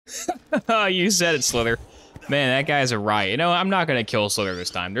You said it, Slither. Man, that guy's a riot. You know, I'm not gonna kill Slither this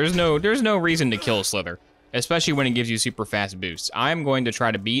time. There's no reason to kill Slither, especially when it gives you super fast boosts. I'm going to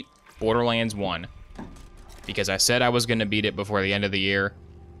try to beat Borderlands 1 because I said I was gonna beat it before the end of the year.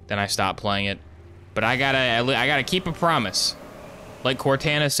 Then I stopped playing it, but I gotta keep a promise. Like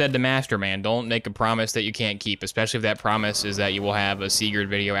Cortana said to Masterman, don't make a promise that you can't keep, especially if that promise is that you will have a Sigurd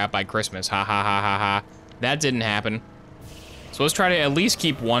video out by Christmas. Ha ha ha ha ha. That didn't happen. So let's try to at least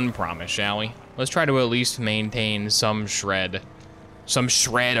keep one promise, shall we? Let's try to at least maintain some shred. Some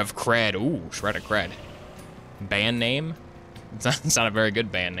shred of cred. Ooh, shred of cred. Band name? It's not a very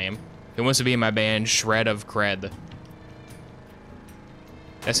good band name. Who wants to be in my band, Shred of Cred?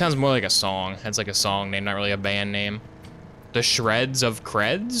 That sounds more like a song. That's like a song name, not really a band name. The Shreds of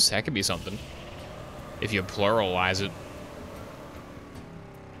Creds? That could be something. If you pluralize it.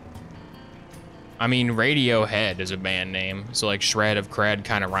 I mean, Radiohead is a band name, so like Shred of Cred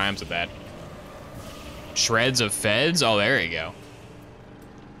kind of rhymes with that. Shreds of Feds? Oh, there you go.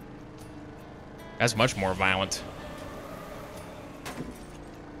 That's much more violent.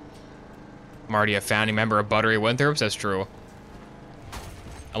 I'm already a founding member of Buttery Winthrops, that's true.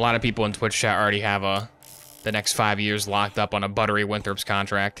 A lot of people in Twitch chat already have the next 5 years locked up on a Buttery Winthrops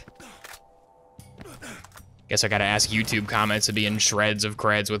contract. Guess I gotta ask YouTube comments to be in Shreds of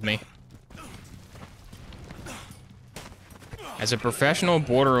Creds with me. As a professional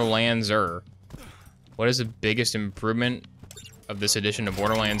Borderlandser, what is the biggest improvement of this edition of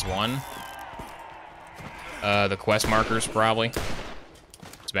Borderlands 1? The quest markers, probably.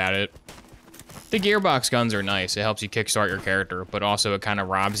 That's about it. The gearbox guns are nice. It helps you kickstart your character, but also it kind of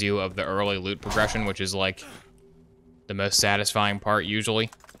robs you of the early loot progression, which is like the most satisfying part usually.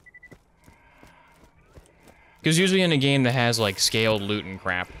 Because usually in a game that has like scaled loot and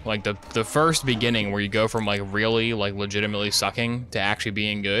crap, like the first beginning where you go from like really like legitimately sucking to actually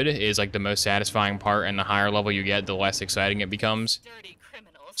being good is like the most satisfying part, and the higher level you get, the less exciting it becomes.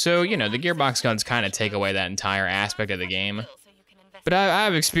 So, you know, the gearbox guns kind of take away that entire aspect of the game. But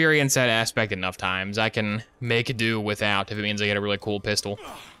I've experienced that aspect enough times. I can make do without if it means I get a really cool pistol.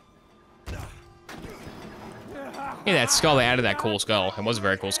 Hey, that skull, they added that cool skull. It was a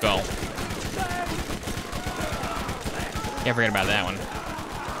very cool skull. Can't forget about that one.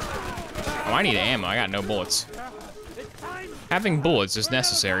 Oh, I need ammo. I got no bullets. Having bullets is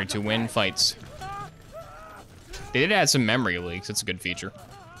necessary to win fights. They did add some memory leaks. It's a good feature.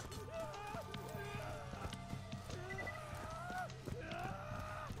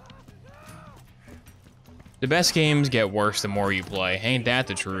 The best games get worse the more you play. Ain't that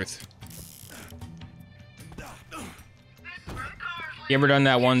the truth? You ever done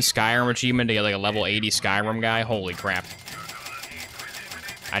that one Skyrim achievement to get like a level 80 Skyrim guy? Holy crap.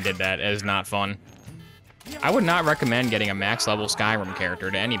 I did that. It is not fun. I would not recommend getting a max level Skyrim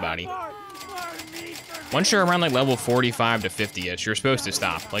character to anybody. Once you're around like level 45 to 50-ish, you're supposed to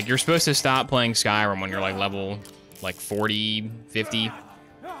stop. Like, you're supposed to stop playing Skyrim when you're like level like 40, 50.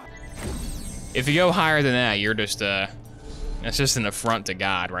 If you go higher than that, you're just, that's just an affront to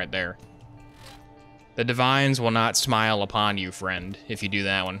God right there. The Divines will not smile upon you, friend, if you do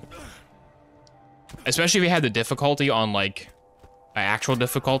that one. Especially if you have the difficulty on, like, actual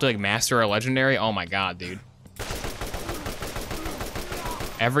difficulty, like Master or Legendary. Oh my God, dude.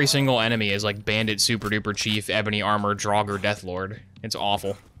 Every single enemy is like Bandit, Super Duper Chief, Ebony Armor, Draugr, Deathlord. It's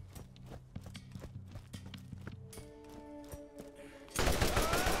awful.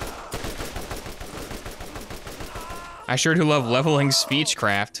 I sure do love leveling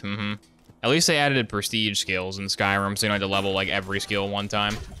Speechcraft. At least they added prestige skills in Skyrim, so you don't have to level like every skill one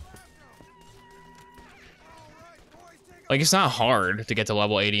time. Like, it's not hard to get to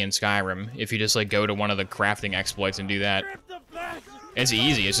level 80 in Skyrim if you just like go to one of the crafting exploits and do that. It's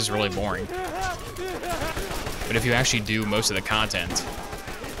easy, it's just really boring. But if you actually do most of the content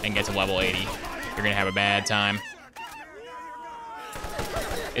and get to level 80, you're gonna have a bad time.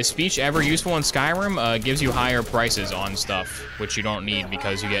 Is speech ever useful in Skyrim? Gives you higher prices on stuff, which you don't need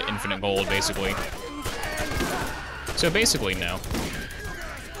because you get infinite gold, basically. So basically, no.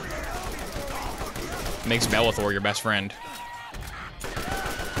 Makes Bellathor your best friend.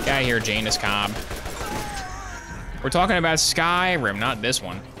 Get out of here, Janus Cobb. We're talking about Skyrim, not this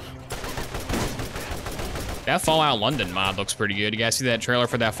one. That Fallout London mod looks pretty good. You guys see that trailer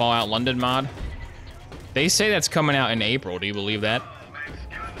for that Fallout London mod? They say that's coming out in April. Do you believe that?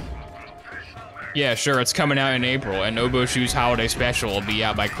 Yeah, sure, it's coming out in April, and Oboshu's holiday special will be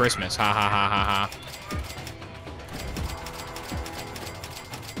out by Christmas. Ha ha ha ha ha.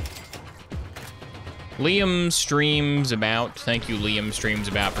 Liam Streams About. Thank you, Liam Streams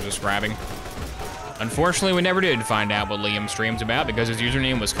About, for subscribing. Unfortunately, we never did find out what Liam streams about because his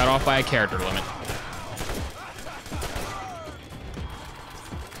username was cut off by a character limit.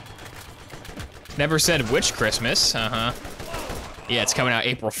 Never said which Christmas. Uh-huh. Yeah, it's coming out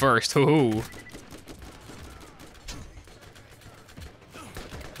April 1st. Ooh.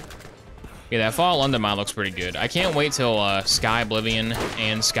 Yeah, that Fall London mod looks pretty good. I can't wait till Sky Oblivion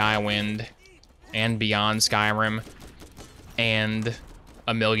and Skywind and Beyond Skyrim and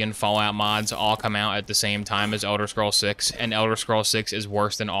a million Fallout mods all come out at the same time as Elder Scrolls 6, and Elder Scrolls 6 is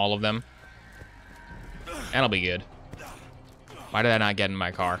worse than all of them. That'll be good. Why did I not get in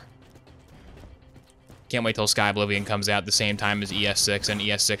my car? Can't wait till Sky Oblivion comes out at the same time as ES6, and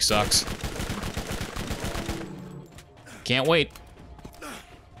ES6 sucks. Can't wait.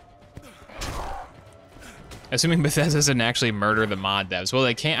 Assuming Bethesda doesn't actually murder the mod devs. Well,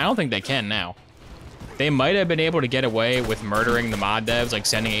 they can't. I don't think they can now. They might have been able to get away with murdering the mod devs, like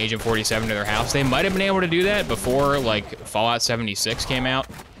sending Agent 47 to their house. They might have been able to do that before, like, Fallout 76 came out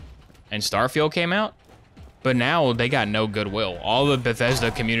and Starfield came out. But now they got no goodwill. All the Bethesda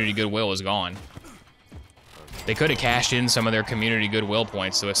community goodwill is gone. They could have cashed in some of their community goodwill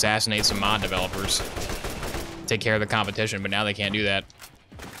points to assassinate some mod developers, take care of the competition, but now they can't do that.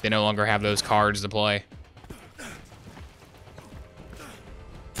 They no longer have those cards to play.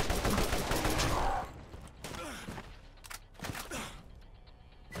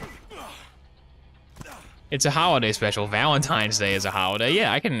 It's a holiday special. Valentine's Day is a holiday.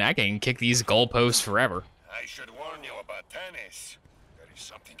 Yeah, I can kick these goalposts forever. I should warn you about Tannis. There is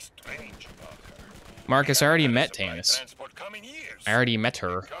something strange about her. Marcus, I already met Tannis. I already met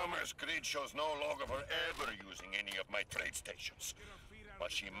her. Commerce grid shows no log of her ever using any of my trade stations.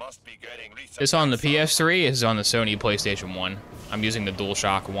 But she must be getting This on the PS3 is on the Sony PlayStation 1. I'm using the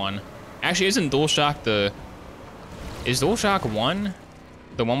DualShock 1. Actually, isn't DualShock the... Is DualShock 1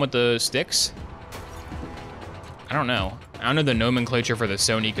 the one with the sticks? I don't know. I don't know the nomenclature for the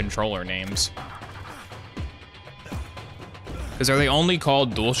Sony controller names. Because are they only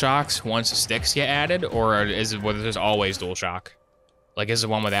called DualShocks once sticks get added, or is it whether there's always DualShock? Like, is the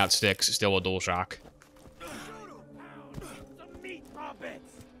one without sticks still a DualShock?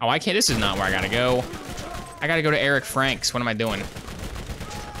 Oh, I can't. This is not where I gotta go. I gotta go to Eric Frank's. What am I doing?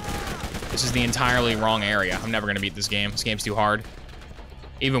 This is the entirely wrong area. I'm never gonna beat this game. This game's too hard.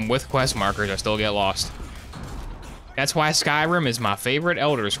 Even with quest markers, I still get lost. That's why Skyrim is my favorite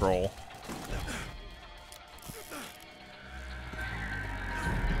Elder Scroll.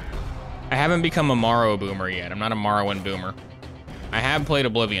 I haven't become a Morrow boomer yet. I'm not a Morrowind boomer. I have played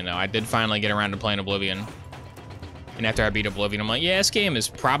Oblivion, though. I did finally get around to playing Oblivion. And after I beat Oblivion, I'm like, yeah, this game is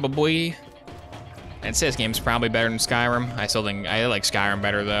probably... I'd say this game's probably better than Skyrim. I still think I like Skyrim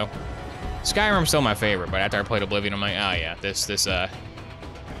better, though. Skyrim's still my favorite, but after I played Oblivion, I'm like, oh yeah, this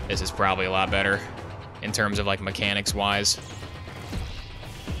is probably a lot better. In terms of, like, mechanics-wise.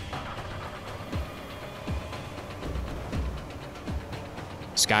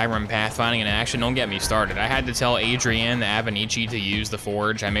 Skyrim pathfinding in action, don't get me started. I had to tell Adrienne Avenici to use the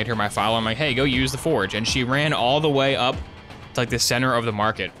Forge. I made her my follower. I'm like, hey, go use the Forge. And she ran all the way up to, like, the center of the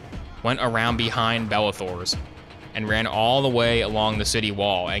market. Went around behind Bellathor's. And ran all the way along the city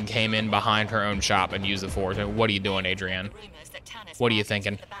wall and came in behind her own shop and used the Forge. And what are you doing, Adrienne? What are you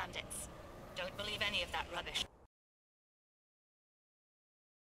thinking?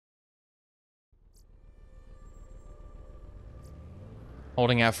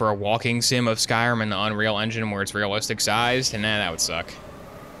 Holding out for a walking sim of Skyrim in the Unreal Engine where it's realistic sized, and that would suck.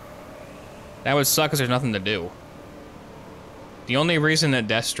 That would suck because there's nothing to do. The only reason that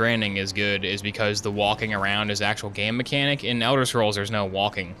Death Stranding is good is because the walking around is actual game mechanic. In Elder Scrolls, there's no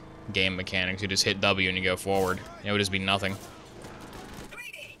walking game mechanics. You just hit W and you go forward. It would just be nothing.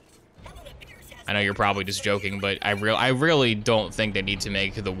 I know you're probably just joking, but I really don't think they need to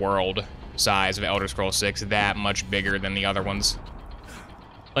make the world size of Elder Scrolls 6 that much bigger than the other ones.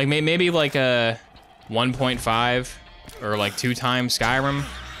 Like, maybe like a 1.5 or like 2 times Skyrim.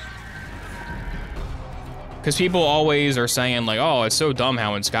 Because people always are saying, like, oh, it's so dumb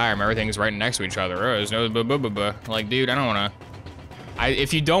how in Skyrim everything's right next to each other. Oh, there's no blah, blah, blah, blah. Like, dude, I don't want to...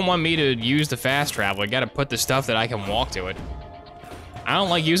 If you don't want me to use the fast travel, I gotta put the stuff that I can walk to it. I don't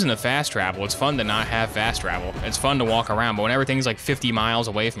like using the fast travel. It's fun to not have fast travel. It's fun to walk around, but when everything's like 50 miles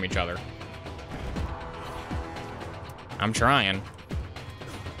away from each other. I'm trying.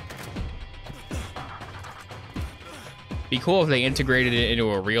 Be cool if they integrated it into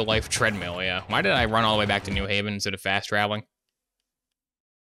a real-life treadmill, yeah. Why did I run all the way back to New Haven instead of fast traveling?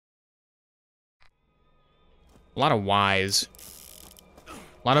 A lot of wise.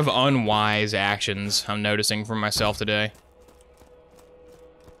 A lot of unwise actions I'm noticing from myself today.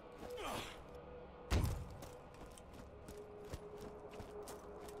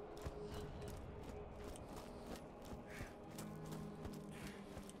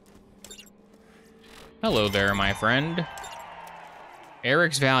 Hello there, my friend.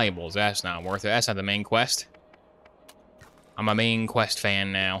 Eric's Valuables. That's not worth it. That's not the main quest. I'm a main quest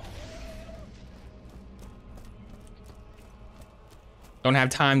fan now. Don't have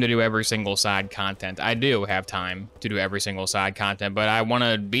time to do every single side content. I do have time to do every single side content, but I want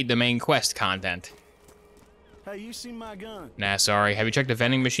to beat the main quest content. Hey, you seen my gun? Nah, sorry. Have you checked the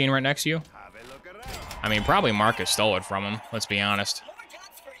vending machine right next to you? Have a look around. I mean, probably Marcus stole it from him. Let's be honest. More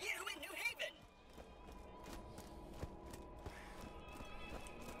jobs for you in New Haven.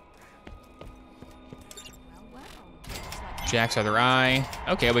 Well, looks like Jack's other eye.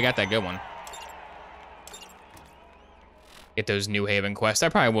 Okay, we got that good one. Get those New Haven quests. I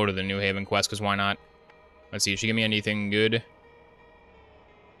probably will do the New Haven quest, because why not? Let's see, did she give me anything good?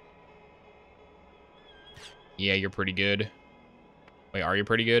 Yeah, you're pretty good. Wait, are you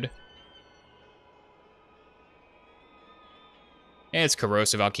pretty good? Yeah, it's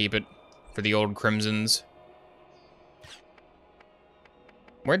corrosive, I'll keep it. For the old Crimsons.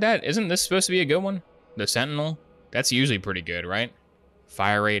 Isn't this supposed to be a good one? The Sentinel? That's usually pretty good, right?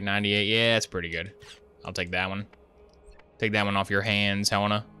 Fire rate 98, yeah, that's pretty good. I'll take that one. Take that one off your hands,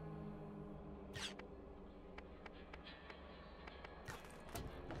 Helena.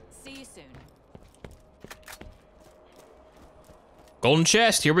 see you soon. Golden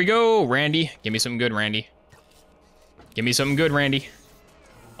chest, here we go, Randy. Give me something good, Randy. Give me something good, Randy.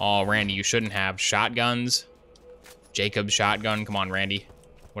 Oh, Randy, you shouldn't have shotguns. Jacob's shotgun, come on, Randy.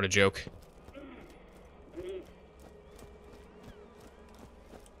 What a joke.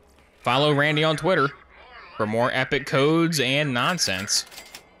 Follow Randy on Twitter for more epic codes and nonsense.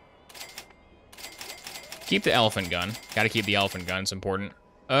 Keep the elephant gun. Gotta keep the elephant gun, it's important.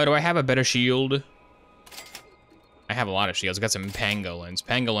 Do I have a better shield? I have a lot of shields. I got some pangolins.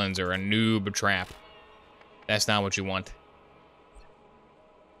 Pangolins are a noob trap. That's not what you want.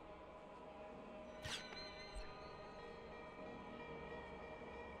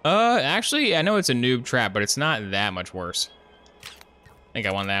 Actually, I know it's a noob trap, but it's not that much worse. I think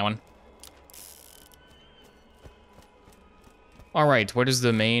I won that one. All right, what is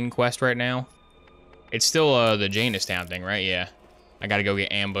the main quest right now? It's still the Janestown thing, right? Yeah. I gotta go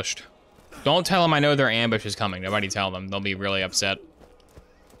get ambushed. Don't tell them I know their ambush is coming. Nobody tell them. They'll be really upset.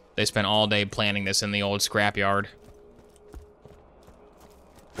 They spent all day planning this in the old scrapyard.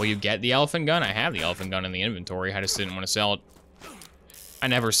 Will you get the elephant gun? I have the elephant gun in the inventory. I just didn't want to sell it. I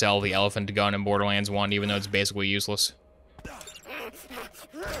never sell the elephant gun in Borderlands 1, even though it's basically useless.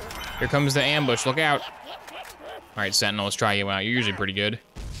 Here comes the ambush. Look out. All right, Sentinel, let's try you out. You're usually pretty good.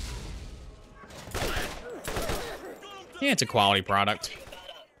 Yeah, it's a quality product.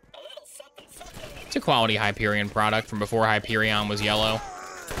 It's a quality Hyperion product from before Hyperion was yellow.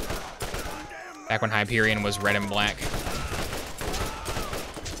 Back when Hyperion was red and black.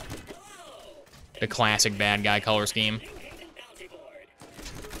 The classic bad guy color scheme.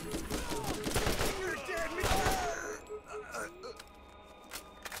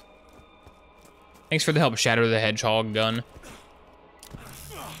 Thanks for the help, Shadow the Hedgehog gun.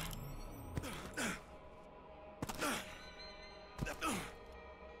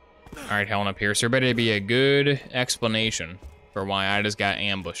 All right, Helena Pierce, there better be a good explanation for why I just got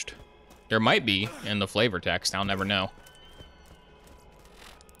ambushed. There might be in the flavor text, I'll never know.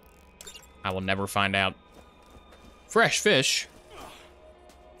 I will never find out. Fresh fish?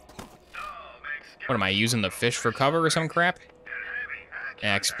 What am I, using the fish for cover or some crap?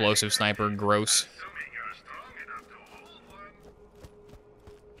 Explosive sniper, gross.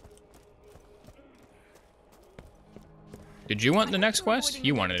 Did you want the next quest?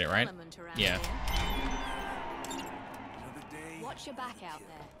 You wanted it, right? Yeah. Watch your back out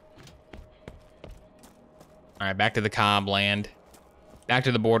there. All right, back to the Cobb land. Back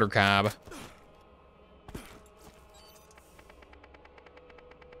to the border Cobb.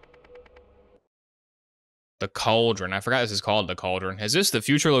 The Cauldron. I forgot this is called the Cauldron. Is this the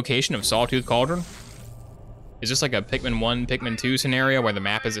future location of Sawtooth Cauldron? Is this like a Pikmin 1, Pikmin 2 scenario where the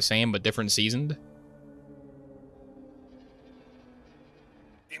map is the same but different seasoned?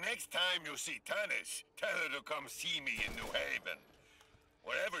 The next time you see Tannis, tell her to come see me in New Haven.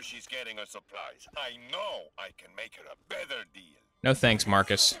 Wherever she's getting her supplies, I know I can make her a better deal. No thanks,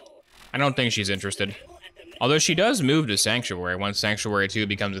 Marcus. I don't think she's interested. Although she does move to Sanctuary once Sanctuary 2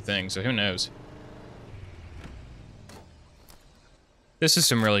 becomes a thing, so who knows? This is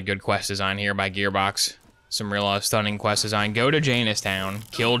some really good quest design here by Gearbox. Some real stunning quest design. Go to Janestown,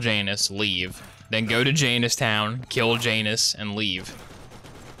 kill Janus, leave. Then go to Janestown, kill Janus, and leave.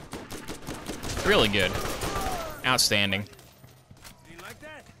 Really good. Outstanding.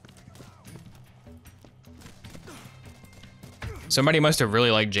 Somebody must have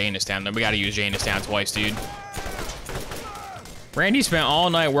really liked Janestown. Then we gotta use Janestown twice, dude. Randy spent all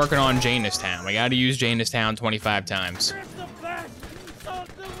night working on Janestown. We gotta use Janestown 25 times.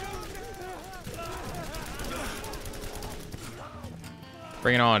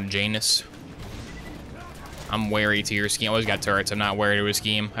 Bring it on, Janus. I'm wary to your scheme. I always got turrets. I'm not wary to his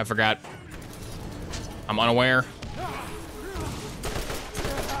scheme. I forgot. I'm unaware.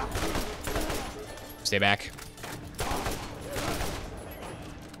 Stay back.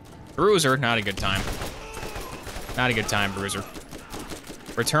 Bruiser, not a good time. Not a good time, Bruiser.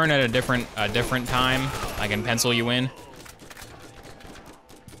 Return at a different time. I can pencil you in.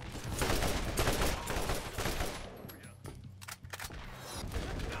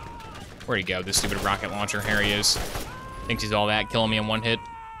 Where'd he go? This stupid rocket launcher. Here he is. Thinks he's all that, killing me in one hit.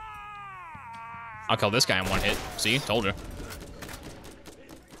 I'll kill this guy in one hit. See? Told you.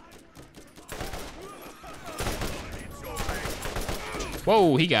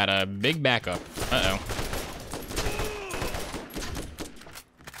 Whoa, he got a big backup. Uh-oh.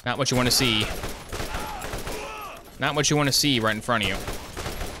 Not what you want to see. Not what you want to see right in front of you.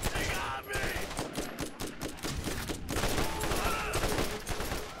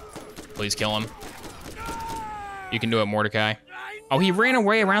 Please kill him. You can do it, Mordecai. Oh, he ran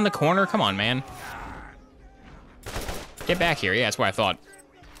away around the corner? Come on, man. Get back here. Yeah, that's what I thought.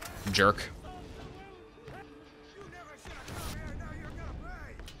 Jerk.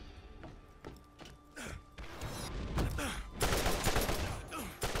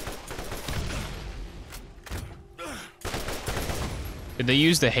 Did they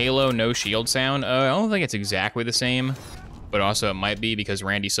use the Halo no shield sound? I don't think it's exactly the same, but also it might be because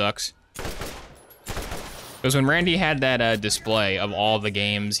Randy sucks. Because when Randy had that display of all the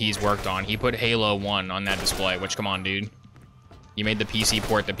games he's worked on, he put Halo 1 on that display, which, come on, dude. You made the PC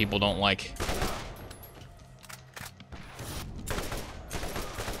port that people don't like.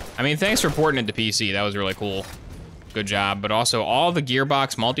 I mean, thanks for porting it to PC. That was really cool. Good job. But also, all the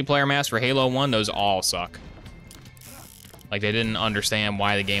Gearbox multiplayer maps for Halo 1, those all suck. Like, they didn't understand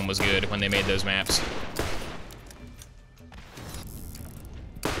why the game was good when they made those maps.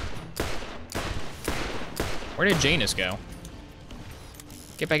 Where did Janus go?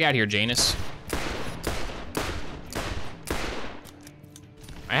 Get back out here, Janus.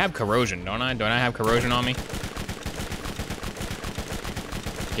 I have corrosion, don't I? Don't I have corrosion on me?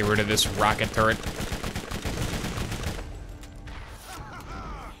 Get rid of this rocket turret.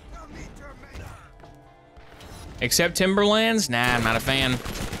 Except Timberlands? Nah, I'm not a fan.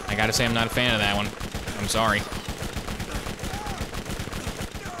 I gotta say I'm not a fan of that one. I'm sorry.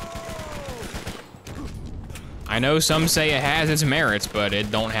 I know some say it has its merits, but it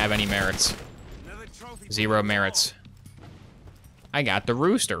don't have any merits. 0 merits. I got the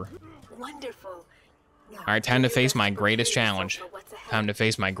rooster. Wonderful. All right, time to face my greatest challenge. Time to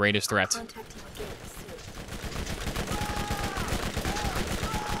face my greatest threat.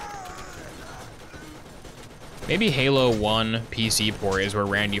 Maybe Halo 1 PC port is where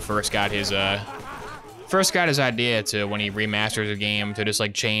Randy first got his idea to, when he remasters a game, to just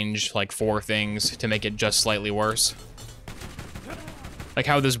like change like 4 things to make it just slightly worse. Like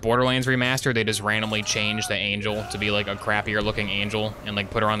how this Borderlands remaster, they just randomly changed the Angel to be like a crappier looking Angel and like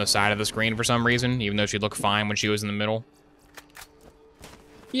put her on the side of the screen for some reason, even though she looked fine when she was in the middle.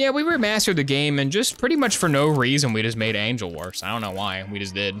 Yeah, we remastered the game and just pretty much for no reason we just made Angel worse. I don't know why, we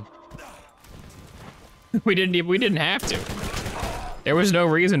just did. We didn't have to. There was no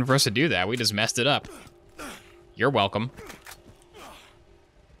reason for us to do that. We just messed it up. You're welcome.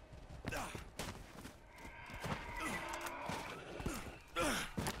 All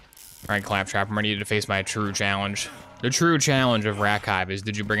right, Claptrap, I'm ready to face my true challenge. The true challenge of Rack Hive is,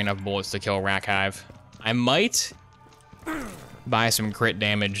 did you bring enough bullets to kill Rack Hive? I might buy some crit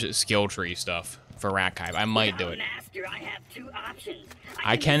damage skill tree stuff for Rack Hive. I might do it. Master, I have 2 options.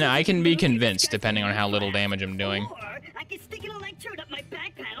 I can be convinced depending on how little damage I'm doing. Or I can stick an electrode up my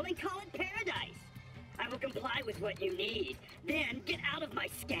back panel and call it paradise. I will comply with what you need. Then get out of my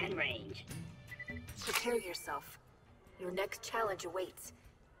scan range. Prepare yourself. Your next challenge awaits.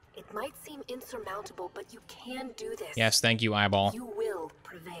 It might seem insurmountable, but you can do this. Yes, thank you, Eyeball. You will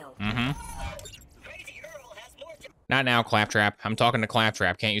prevail. Mm-hmm. Crazy Earl has more to... Not now, Claptrap. I'm talking to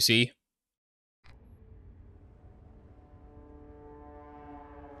Claptrap, can't you see?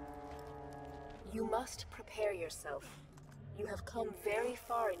 You must prepare yourself. You have come very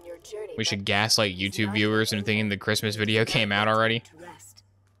far in your journey. We should gaslight YouTube viewers into thinking the Christmas video came out already.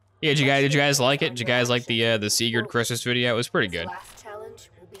 Yeah, did you guys like it? Did you guys like the Sigurd Christmas video? It was pretty good.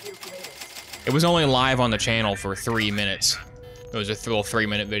 It was only live on the channel for 3 minutes. It was a little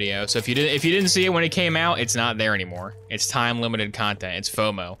 3-minute video. So if you didn't see it when it came out, it's not there anymore. It's time-limited content. It's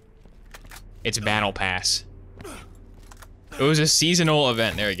FOMO. It's Battle Pass. It was a seasonal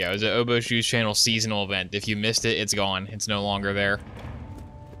event. There you go. It was an Obo Shoes channel seasonal event. If you missed it, it's gone. It's no longer there.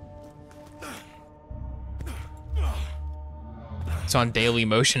 It's on Daily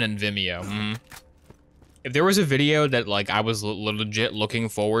Motion and Vimeo. If there was a video that like I was legit looking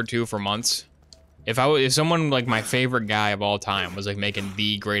forward to for months, if someone like my favorite guy of all time was like making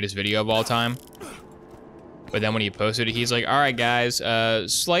the greatest video of all time, but then when he posted it, he's like, "All right, guys,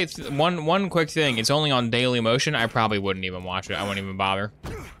 one quick thing. It's only on Daily Motion." I probably wouldn't even watch it. I wouldn't even bother.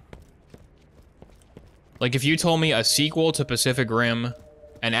 Like if you told me a sequel to Pacific Rim,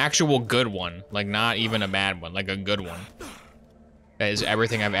 an actual good one, like not even a bad one, like a good one, that is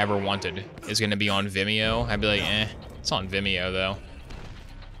everything I've ever wanted, is gonna be on Vimeo, I'd be like, eh, it's on Vimeo though.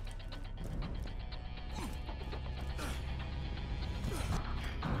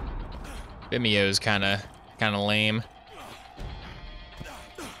 Vimeo's kinda lame.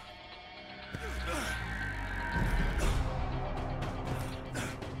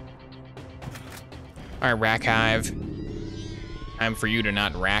 All right, Rack Hive. Time for you to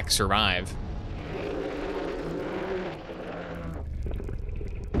not rack survive.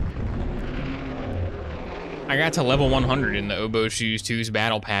 I got to level 100 in the Obo Shoes 2's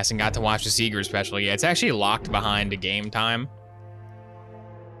Battle Pass and got to watch the Seeger special. Yeah, it's actually locked behind the game time.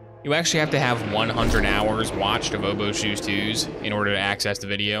 You actually have to have 100 hours watched of Obo Shoes 2's in order to access the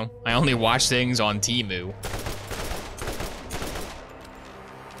video. I only watch things on Temu.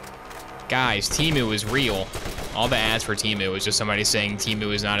 Guys, Temu is real. All the ads for Temu is just somebody saying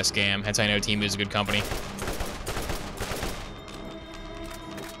Temu is not a scam. Hence I know Temu is a good company.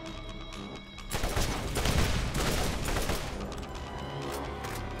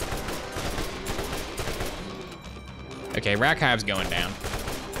 Okay, Rack Hive's going down.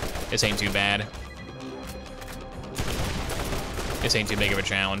 This ain't too bad. This ain't too big of a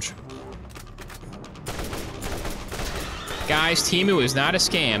challenge. Guys, Temu is not a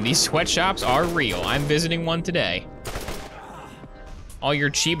scam. These sweatshops are real. I'm visiting one today. All your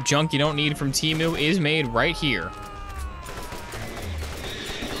cheap junk you don't need from Temu is made right here.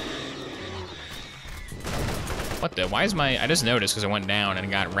 What the? Why is my... I just noticed because I went down and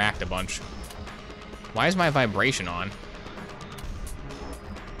got racked a bunch. Why is my vibration on?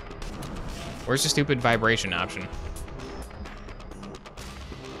 Where's the stupid vibration option?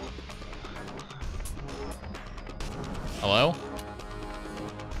 Hello?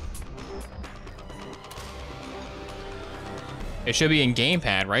 It should be in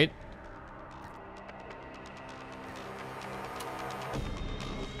gamepad, right?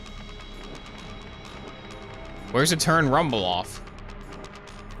 Where's the turn rumble off?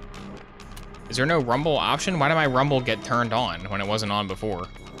 Is there no rumble option? Why did my rumble get turned on when it wasn't on before?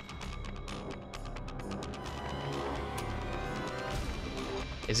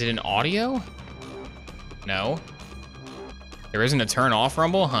 Is it in audio? No. There isn't a turn off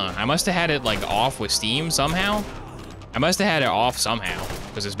rumble? Huh. I must have had it like off with Steam somehow. I must have had it off somehow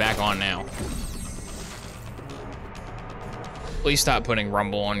because it's back on now. Please stop putting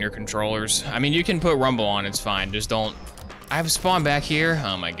rumble on your controllers. I mean, you can put rumble on, it's fine. Just don't... I have spawn back here.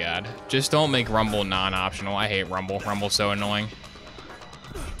 Oh my god. Just don't make rumble non-optional. I hate rumble. Rumble's so annoying.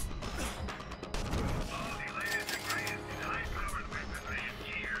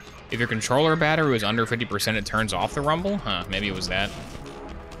 If your controller battery was under 50%, it turns off the rumble? Huh, maybe it was that.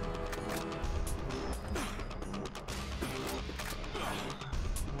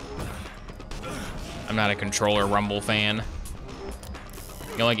 I'm not a controller rumble fan.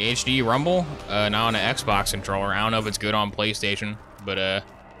 You like HD rumble? Not on an Xbox controller. I don't know if it's good on PlayStation, but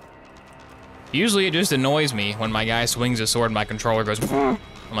usually it just annoys me when my guy swings a sword and my controller goes, I'm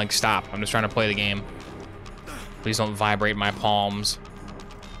like, stop, I'm just trying to play the game. Please don't vibrate my palms.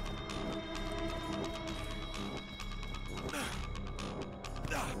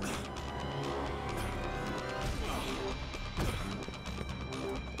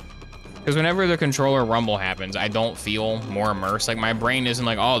 Because whenever the controller rumble happens, I don't feel more immersed. Like, my brain isn't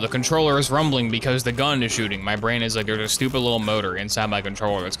like, oh, the controller is rumbling because the gun is shooting. My brain is like, there's a stupid little motor inside my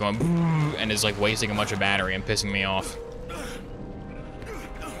controller that's going and is like wasting a bunch of battery and pissing me off.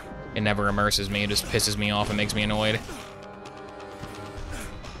 It never immerses me, it just pisses me off and makes me annoyed.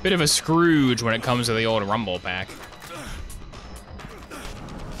 Bit of a Scrooge when it comes to the old rumble pack.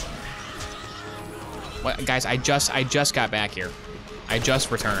 What, guys, I just got back here. I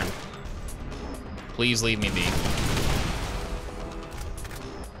just returned. Please leave me be.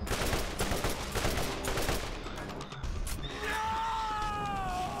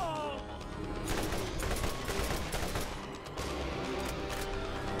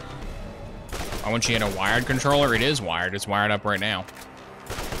 I want you to get a wired controller. It is wired. It's wired up right now.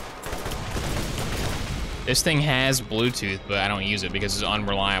 This thing has Bluetooth, but I don't use it because it's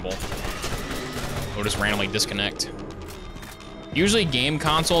unreliable. It'll just randomly disconnect. Usually game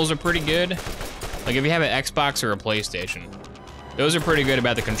consoles are pretty good. Like if you have an Xbox or a PlayStation, those are pretty good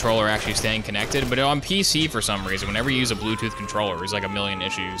about the controller actually staying connected, but on PC for some reason, whenever you use a Bluetooth controller, there's like a million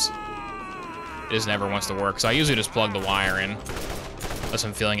issues. It just never wants to work, so I usually just plug the wire in, unless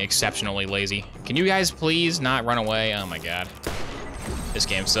I'm feeling exceptionally lazy. Can you guys please not run away? Oh my god. This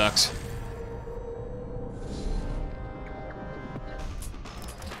game sucks.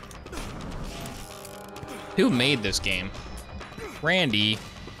 Who made this game? Randy.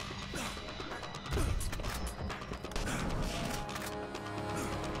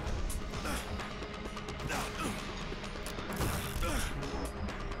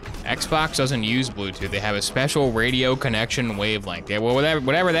 Xbox doesn't use Bluetooth. They have a special radio connection wavelength. Yeah, well,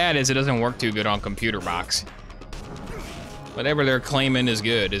 whatever that is, it doesn't work too good on computer box. Whatever they're claiming is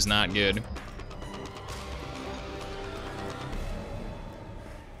good is not good.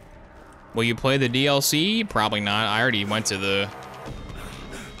 Will you play the DLC? Probably not. I already went to the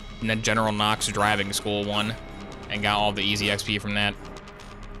General Knox driving school one and got all the easy XP from that.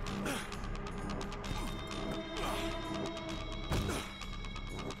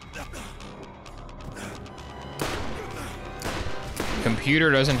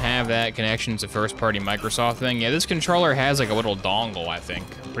 Computer doesn't have that connection to first-party Microsoft thing. Yeah, this controller has like a little dongle, I think.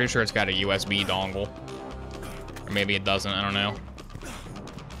 I'm pretty sure it's got a USB dongle. Or maybe it doesn't, I don't know.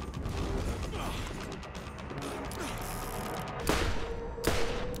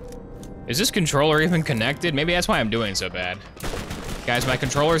 Is this controller even connected? Maybe that's why I'm doing so bad. Guys, my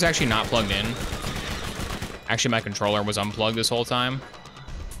controller is actually not plugged in. Actually, my controller was unplugged this whole time.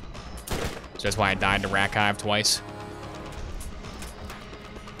 So that's why I died to Rack Hive twice.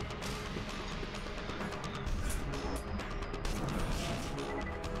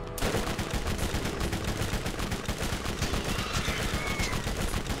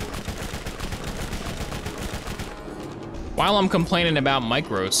 While I'm complaining about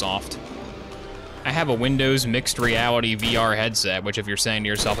Microsoft, I have a Windows mixed reality VR headset, which if you're saying to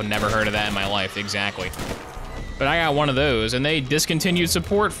yourself, I've never heard of that in my life, exactly. But I got one of those, and they discontinued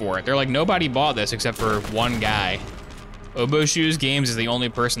support for it. They're like, nobody bought this except for one guy. Obo Shoes Games is the only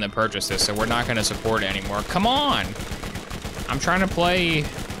person that purchased this, so we're not gonna support it anymore. Come on! I'm trying to play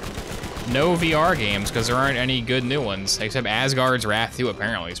no VR games because there aren't any good new ones, except Asgard's Wrath 2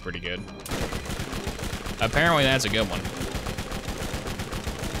 apparently is pretty good. Apparently that's a good one.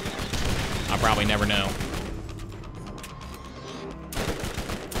 I'll probably never know.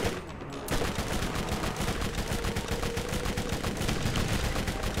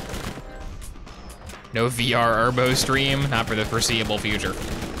 No VR Urbo stream, not for the foreseeable future.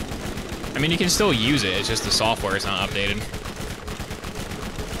 I mean, you can still use it, it's just the software is not updated.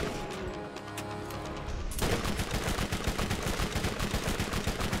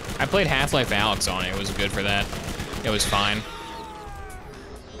 I played Half-Life Alyx on it, it was good for that. It was fine.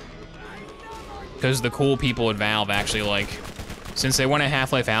 Because the cool people at Valve actually, like, since they wanted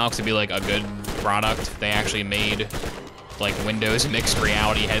Half-Life Alyx to be like a good product, they actually made like Windows mixed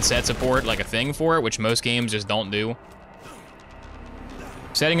reality headset support like a thing for it, which most games just don't do.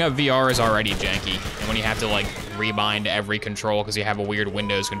 Setting up VR is already janky, and when you have to like rebind every control because you have a weird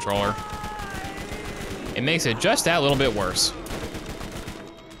Windows controller, it makes it just that little bit worse.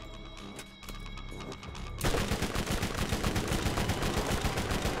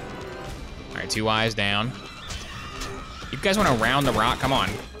 Two eyes down. You guys want to round the rock? Come on.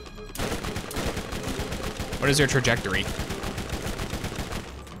 What is their trajectory?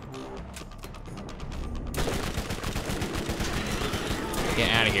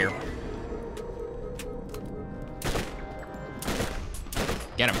 Get out of here.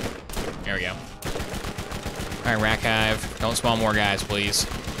 Get him. There we go. All right, Rack Hive. Don't spawn more guys, please.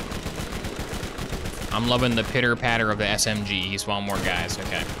 I'm loving the pitter-patter of the SMG. He spawned more guys.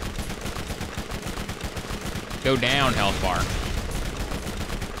 Okay. Go down, health bar.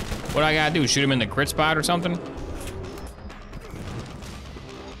 What do I gotta do? Shoot him in the crit spot or something?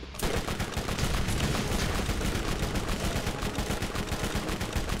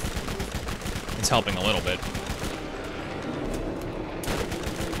 It's helping a little bit.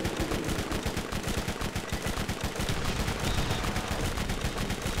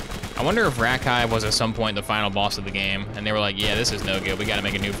 I wonder if Rack Hive was at some point the final boss of the game, and they were like, yeah, this is no good, we gotta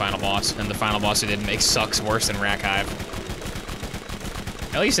make a new final boss, and the final boss they didn't make sucks worse than Rack Hive.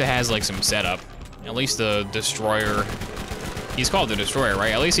 At least it has like some setup. At least the Destroyer, he's called the Destroyer,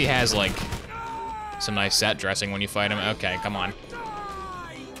 right? At least he has like some nice set dressing when you fight him. Okay, come on.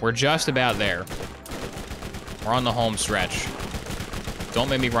 We're just about there. We're on the home stretch. Don't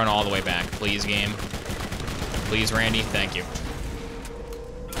make me run all the way back, please, game. Please, Randy, thank you.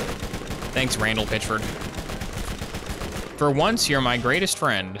 Thanks, Randall Pitchford. For once, you're my greatest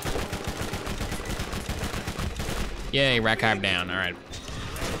friend. Yay, rack hive down, all right.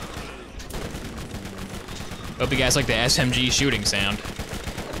 Hope you guys like the SMG shooting sound.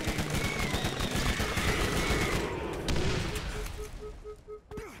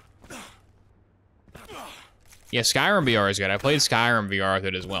 Yeah, Skyrim VR is good. I played Skyrim VR with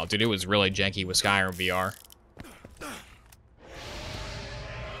it as well. Dude, it was really janky with Skyrim VR.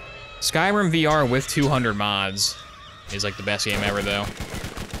 Skyrim VR with 200 mods is like the best game ever, though.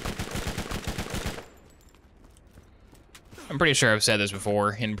 I'm pretty sure I've said this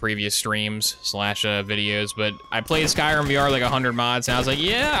before in previous streams / videos, but I played Skyrim VR like 100 mods, and I was like,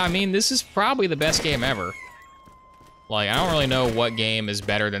 yeah, I mean, this is probably the best game ever. Like, I don't really know what game is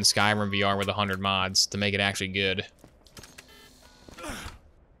better than Skyrim VR with 100 mods to make it actually good.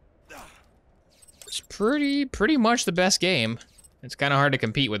 It's pretty much the best game. It's kind of hard to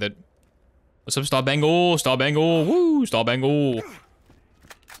compete with it. What's up, Star Bengal? Star Bengal, woo, Star Bengal.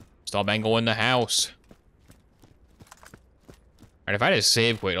 Star Bengal in the house. All right, if I just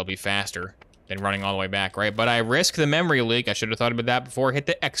save quit, it'll be faster than running all the way back, right? But I risk the memory leak. I should have thought about that before I hit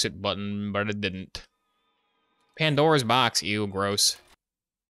the exit button, but I didn't. Pandora's box, ew, gross.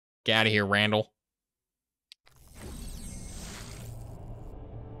 Get out of here, Randall.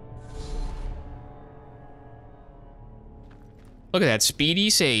 Look at that speedy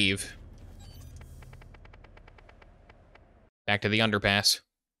save. Back to the underpass.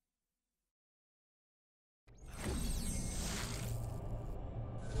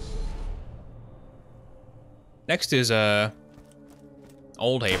 Next is,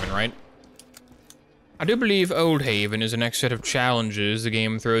 Old Haven, right? I do believe Old Haven is the next set of challenges the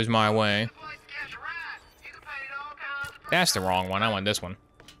game throws my way. That's the wrong one. I want this one.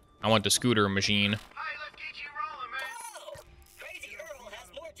 I want the scooter machine.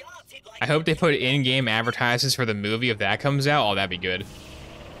 I hope they put in-game advertisements for the movie if that comes out. Oh, that'd be good.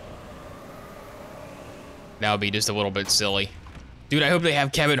 That would be just a little bit silly. Dude, I hope they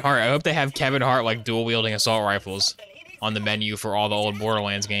have Kevin Hart. I hope they have Kevin Hart, like, dual-wielding assault rifles on the menu for all the old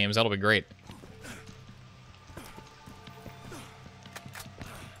Borderlands games. That'll be great.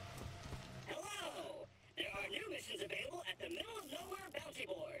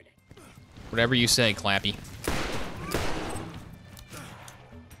 Whatever you say, Clappy.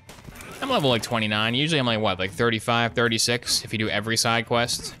 I'm level like 29. Usually I'm like, what, like 35, 36 if you do every side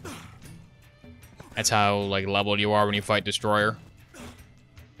quest. That's how, like, leveled you are when you fight Destroyer.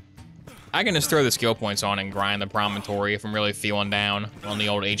 I can just throw the skill points on and grind the promontory if I'm really feeling down on the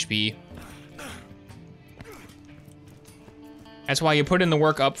old HP. That's why you put in the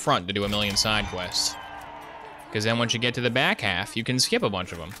work up front to do a million side quests. Because then once you get to the back half, you can skip a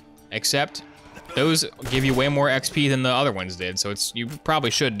bunch of them. Except, those give you way more XP than the other ones did, so you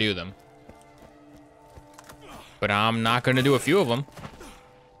probably should do them. But I'm not gonna do a few of them.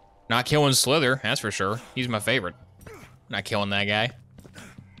 Not killing Slither, that's for sure. He's my favorite. Not killing that guy.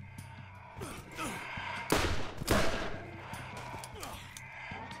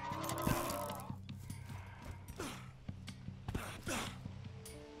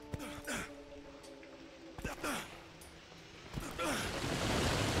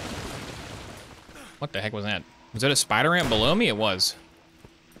 What the heck was that? Was that a spider ant below me? It was.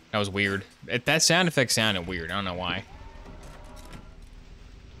 That was weird. That sound effect sounded weird. I don't know why.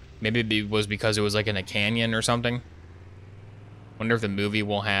 Maybe it was because it was like in a canyon or something. Wonder if the movie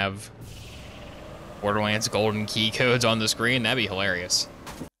will have Borderlands golden key codes on the screen. That'd be hilarious.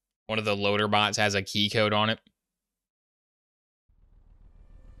 One of the loader bots has a key code on it.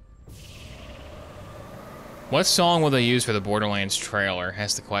 What song will they use for the Borderlands trailer?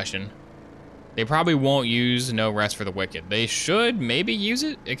 That's the question. They probably won't use No Rest for the Wicked. They should maybe use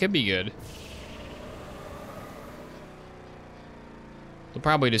it. It could be good. They'll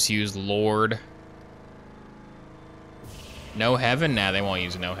probably just use Lord. No Heaven? Nah, they won't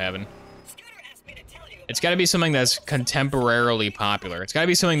use No Heaven. It's gotta be something that's contemporarily popular. It's gotta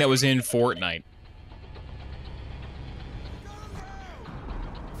be something that was in Fortnite.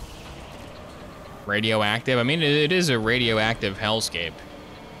 Radioactive? I mean, it is a radioactive hellscape.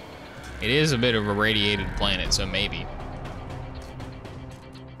 It is a bit of a radiated planet, so maybe.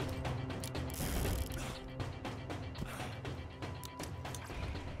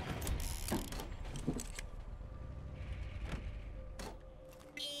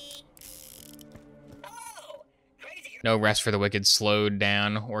 No Rest for the Wicked slowed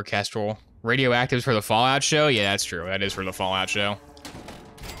down orchestral. Radioactive's for the Fallout show? Yeah, that's true. That is for the Fallout show.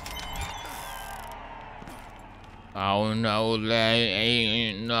 Oh no, there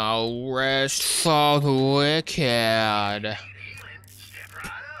ain't no rest for the wicked.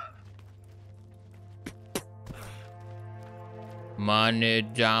 Money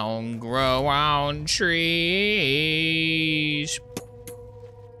don't grow on trees.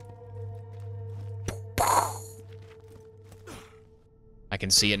 I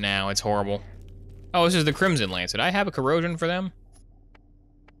can see it now, it's horrible. Oh, this is the Crimson Lance. Did I have a corrosion for them?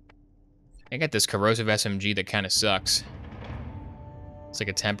 I got this corrosive SMG that kind of sucks. It's like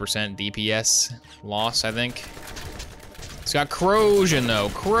a 10% DPS loss, I think. It's got corrosion though,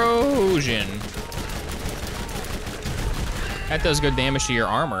 corrosion. That does good damage to your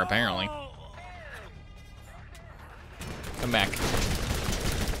armor, apparently. Come back.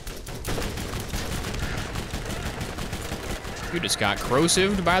 You just got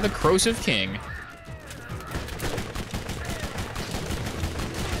corrosived by the corrosive king.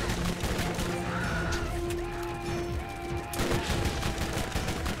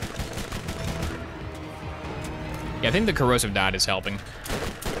 Yeah, I think the corrosive dot is helping.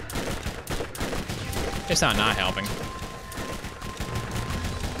 It's not helping.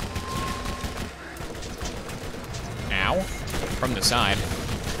 Ow. From the side.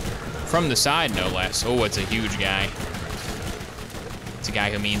 From the side, no less. Oh, it's a huge guy. It's a guy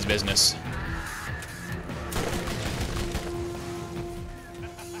who means business.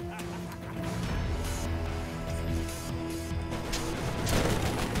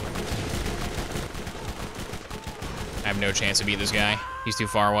 I have no chance to beat this guy. He's too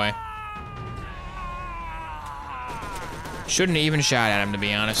far away. Shouldn't have even shot at him, to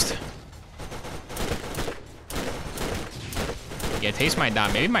be honest. Yeah, taste my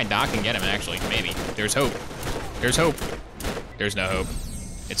dot. Maybe my dot can get him, actually. Maybe. There's hope. There's hope. There's no hope.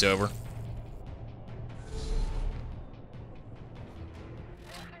 It's over.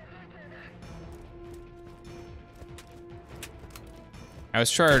 I was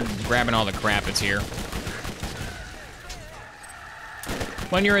trying grabbing all the crap that's here.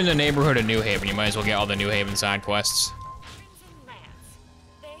 When you're in the neighborhood of New Haven, you might as well get all the New Haven side quests. Crimson Lance.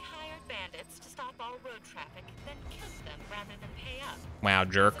 They hired bandits to stop all road traffic, then killed them rather than pay up. Wow,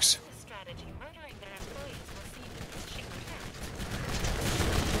 jerks. This strategy, murdering their employees will see diminishing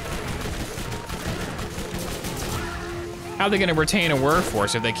returns. How are they gonna retain a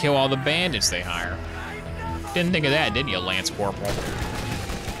workforce if they kill all the bandits they hire? Didn't think of that, did you, Lance Corporal?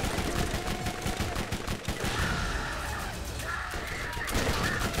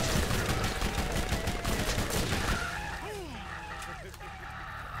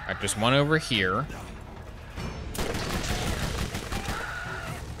 Alright, there's one over here.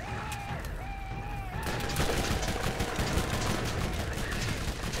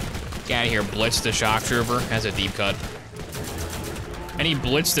 Get out of here, Blitz the Shock Trooper. Has a deep cut. Any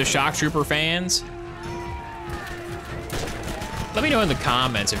Blitz the Shock Trooper fans? Let me know in the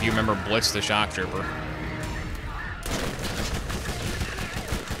comments if you remember Blitz the Shock Trooper.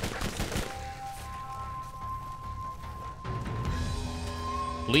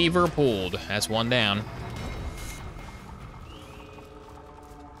 Lever pulled. That's one down.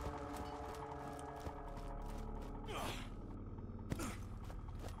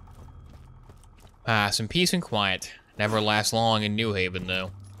 Ah, some peace and quiet. Never lasts long in New Haven,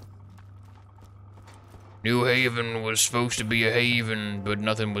 though. New Haven was supposed to be a haven, but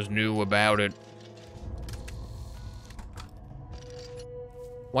nothing was new about it.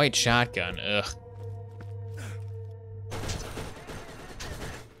 White shotgun, ugh.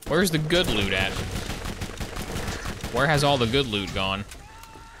 Where's the good loot at? Where has all the good loot gone?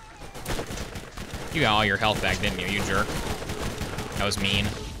 You got all your health back, didn't you, you jerk? That was mean.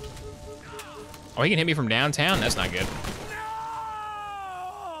 Oh, he can hit me from downtown? That's not good.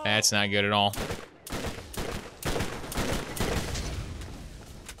 That's not good at all.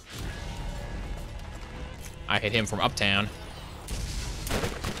 I hit him from uptown.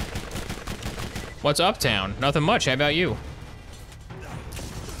 What's uptown? Nothing much, how about you?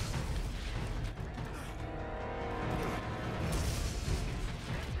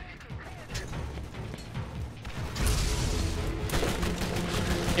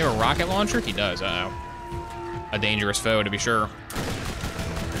 You have a rocket launcher? He does, uh-oh. A dangerous foe, to be sure.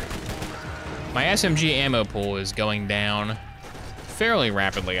 My SMG ammo pool is going down fairly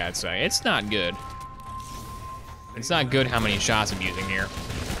rapidly, I'd say. It's not good. It's not good how many shots I'm using here.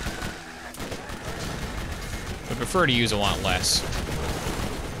 I prefer to use a lot less.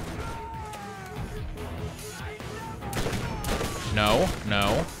 No,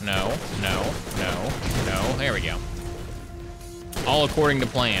 no, no, no, no, no. There we go. All according to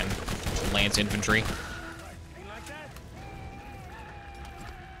plan, Lance Infantry.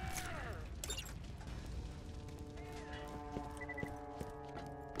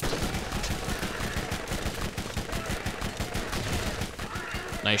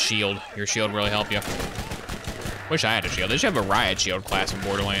 Nice shield. Your shield really helped you. Wish I had a shield. They should have a riot shield class in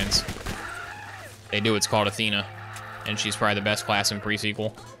Borderlands. They do. It's called Athena. And she's probably the best class in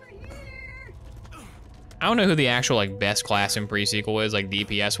pre-sequel. I don't know who the actual like best class in pre-sequel is, like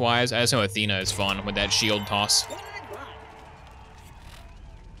DPS wise. I just know Athena is fun with that shield toss.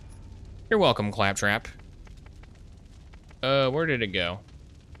 You're welcome, Claptrap. Where did it go?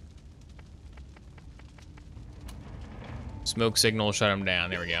 Smoke signal, shut him down.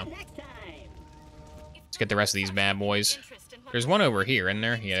 There we go. Let's get the rest of these bad boys. There's one over here, isn't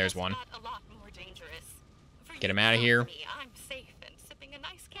there? Yeah, there's one. Get him out of here. I'm safe and sipping a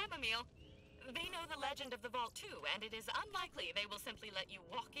nice chamomile. They know the legend of the vault too, and it is unlikely they will simply let you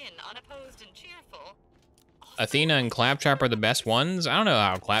walk in unopposed and cheerful. Athena and Claptrap are the best ones. I don't know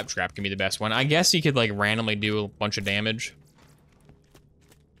how Claptrap can be the best one. I guess he could like randomly do a bunch of damage.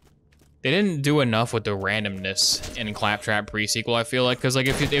 They didn't do enough with the randomness in Claptrap pre-sequel, I feel like, because like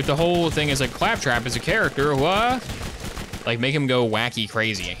if the whole thing is like Claptrap is a character, what? Like make him go wacky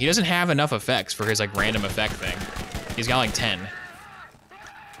crazy. He doesn't have enough effects for his like random effect thing. He's got like 10.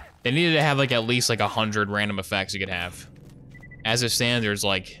 They needed to have like at least like 100 random effects you could have. As it stands, there's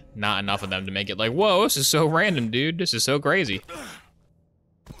like not enough of them to make it like, whoa, this is so random, dude. This is so crazy.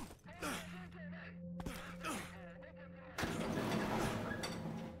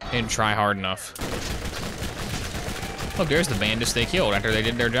 Didn't try hard enough. Look, there's the bandits they killed after they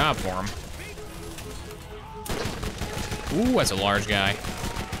did their job for him. Ooh, that's a large guy.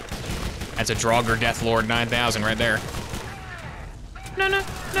 That's a Draugr Deathlord 9000 right there.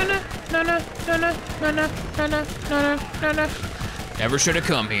 Never should have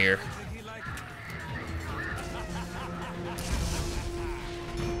come here.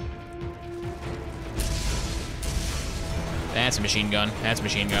 That's a machine gun. That's a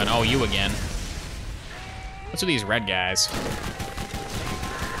machine gun. Oh, you again. What's with these red guys?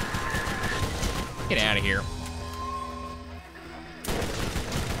 Get out of here.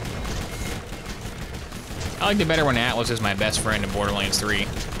 I liked it better when Atlas is my best friend in Borderlands 3.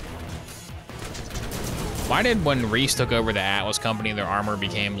 Why did when Reese took over the Atlas company, their armor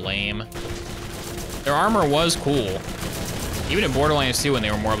became lame? Their armor was cool. Even in Borderlands 2 when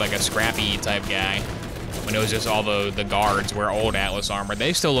they were more like a scrappy type guy. When it was just all the guards wear old Atlas armor,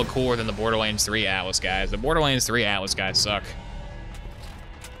 they still look cooler than the Borderlands 3 Atlas guys. The Borderlands 3 Atlas guys suck.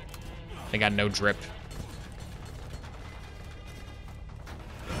 They got no drip.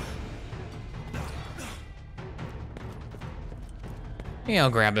 Yeah, I'll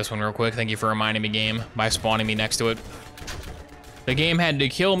grab this one real quick. Thank you for reminding me, game, by spawning me next to it. The game had to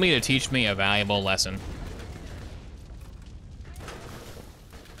kill me to teach me a valuable lesson.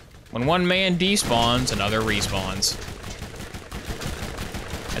 When one man despawns, another respawns.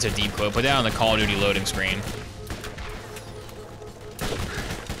 That's a deep quote. Put that on the Call of Duty loading screen.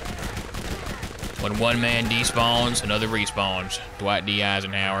 When one man despawns, another respawns. Dwight D.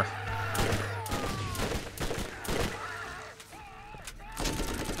 Eisenhower.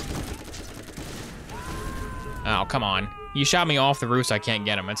 Oh, come on. You shot me off the roof so I can't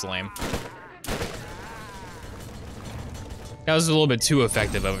get him. That's lame. That was a little bit too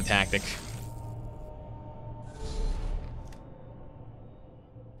effective of a tactic.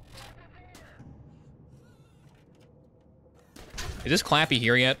 Is this Clappy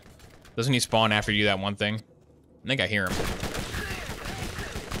here yet? Doesn't he spawn after you do that one thing? I think I hear him.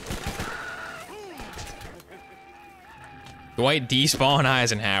 Dwight despawn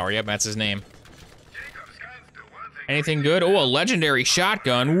Eisenhower. Yep, that's his name. Anything good? Oh, a legendary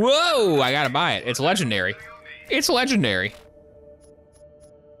shotgun. Whoa, I gotta buy it. It's legendary. It's legendary.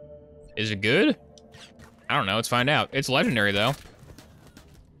 Is it good? I don't know, let's find out. It's legendary though.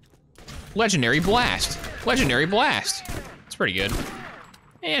 Legendary blast. Legendary blast. It's pretty good.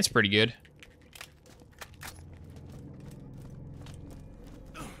 Yeah, it's pretty good.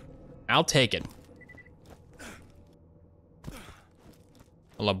 I'll take it.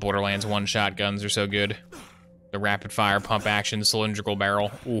 I love Borderlands 1 shotguns, they're so good. The rapid fire pump action cylindrical barrel.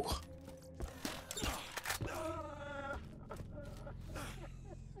 Ooh.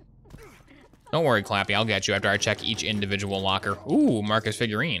 Don't worry, Clappy, I'll get you after I check each individual locker. Ooh, Marcus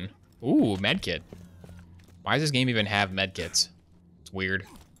figurine. Ooh, medkit. Why does this game even have medkits? It's weird.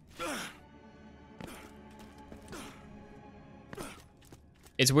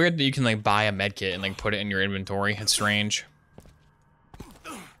 It's weird that you can like buy a medkit and like put it in your inventory. It's strange.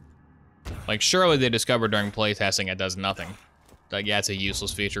 Like surely they discovered during playtesting it does nothing. Like yeah, it's a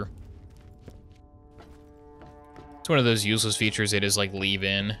useless feature. It's one of those useless features they just like leave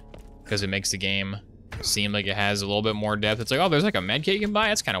in because it makes the game seem like it has a little bit more depth. It's like, oh, there's like a medkit you can buy?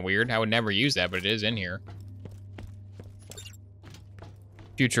 That's kind of weird. I would never use that, but it is in here.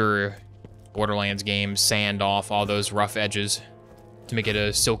 future Borderlands games sand off all those rough edges to make it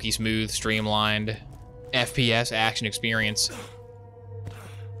a silky smooth, streamlined FPS action experience.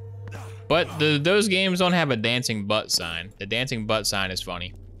 But those games don't have a dancing butt sign. The dancing butt sign is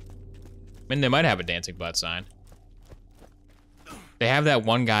funny. I mean, they might have a dancing butt sign. They have that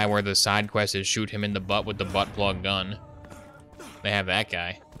one guy where the side quest is shoot him in the butt with the butt plug gun. They have that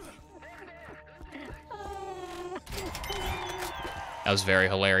guy. That was a very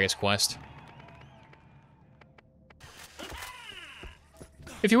hilarious quest.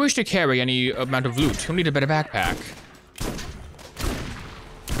 If you wish to carry any amount of loot, you'll need a better backpack.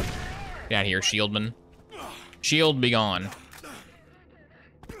 Get out of here, Shieldman. Shield, be gone.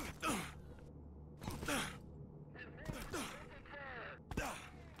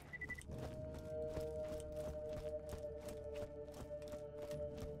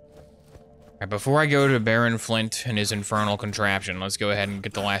 Alright, before I go to Baron Flint and his infernal contraption, let's go ahead and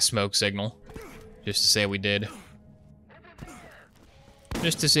get the last smoke signal. Just to say we did.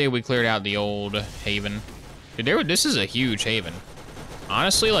 Just to say we cleared out the old haven. Dude, this is a huge haven.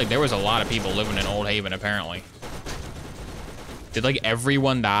 Honestly, like, there was a lot of people living in Old Haven, apparently. Did, like,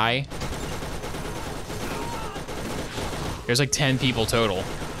 everyone die? There's, like, 10 people total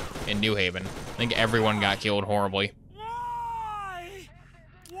in New Haven. I think everyone got killed horribly. Why?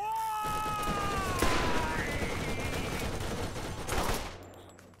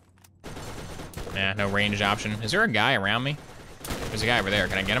 Nah, no ranged option. Is there a guy around me? There's a guy over there.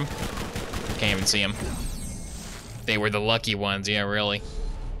 Can I get him? Can't even see him. They were the lucky ones, yeah, really.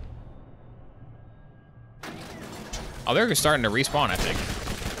 Oh, they're starting to respawn, I think.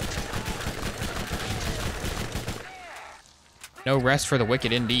 No rest for the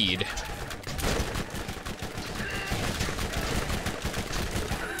wicked, indeed.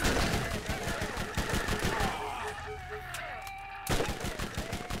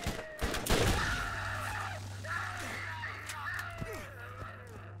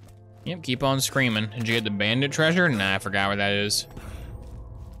 Yep, keep on screaming. Did you get the bandit treasure? Nah, I forgot where that is.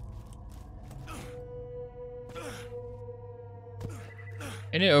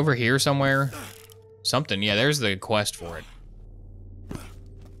 Isn't it over here somewhere? Something, yeah, there's the quest for it.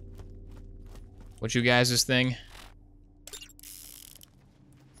 What you guys' this thing?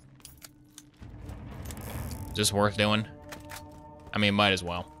 Is this worth doing? I mean, might as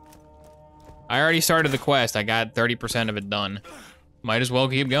well. I already started the quest. I got 30% of it done. Might as well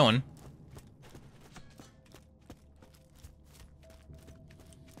keep going.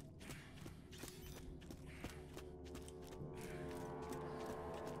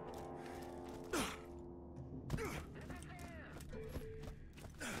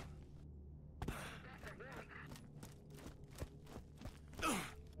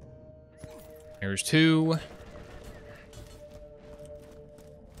 There's two.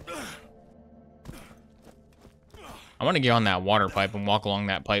 I want to get on that water pipe and walk along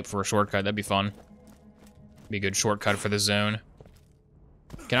that pipe for a shortcut. That'd be fun. Be a good shortcut for the zone.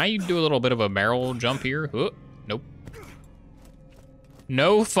 Can I do a little bit of a barrel jump here? Oh, nope.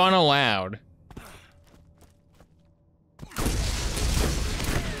 No fun allowed.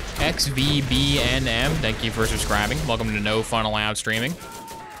 XVBNM, thank you for subscribing. Welcome to No Fun Allowed Streaming.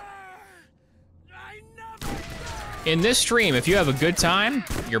 In this stream, if you have a good time,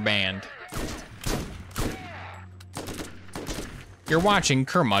 you're banned. You're watching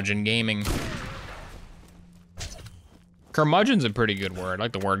Curmudgeon Gaming. Curmudgeon's a pretty good word. I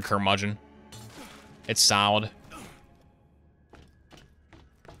like the word curmudgeon. It's solid.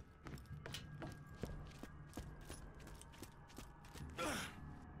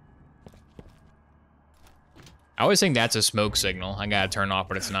 I always think that's a smoke signal. I gotta turn off,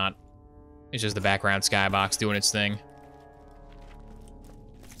 but it's not. It's just the background skybox doing its thing.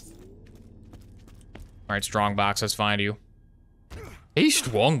 Alright, Strongbox, let's find you. Hey,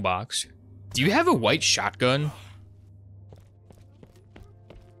 Strongbox. Do you have a white shotgun?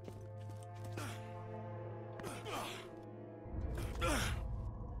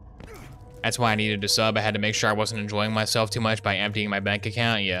 That's why I needed to sub. I had to make sure I wasn't enjoying myself too much by emptying my bank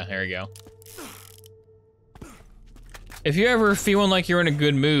account. Yeah, there you go. If you're ever feeling like you're in a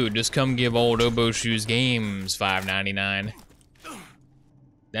good mood, just come give old Oboe Shoes Games $5.99.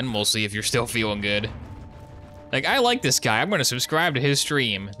 Then we'll see if you're still feeling good. Like, I like this guy. I'm gonna subscribe to his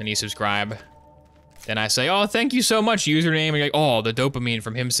stream. Then you subscribe. Then I say, oh, thank you so much, username. And you're like, oh, the dopamine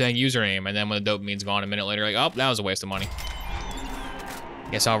from him saying username. And then when the dopamine's gone a minute later, like, oh, that was a waste of money.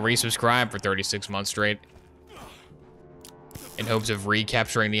 Guess I'll resubscribe for 36 months straight. In hopes of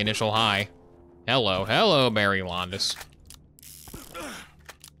recapturing the initial high. Hello, hello, Barry Londis.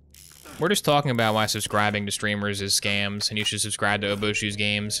 We're just talking about why subscribing to streamers is scams, and you should subscribe to Oboshu's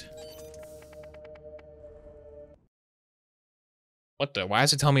games. What the? Why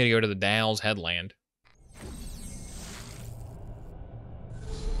does it tell me to go to the Dalles Headland?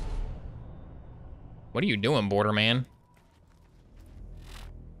 What are you doing, Borderman?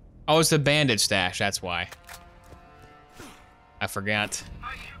 Oh, it's the bandit stash, that's why. I forgot.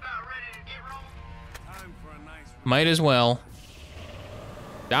 Might as well.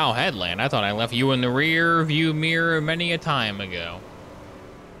 Dow Headland, I thought I left you in the rear view mirror many a time ago.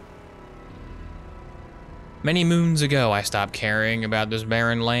 Many moons ago, I stopped caring about this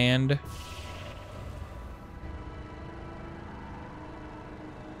barren land.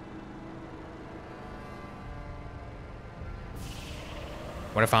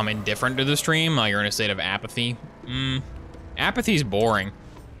 What if I'm indifferent to the stream? Oh, you're in a state of apathy? Apathy's boring.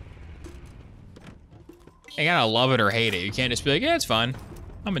 You gotta love it or hate it. You can't just be like, yeah, it's fine.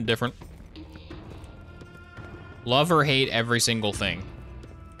 I'm indifferent. Love or hate every single thing.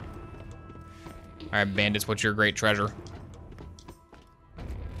 All right, bandits, what's your great treasure?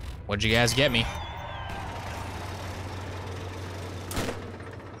 What'd you guys get me?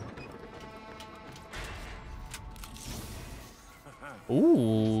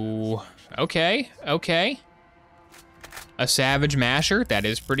 Ooh, okay, okay. A Savage Masher, that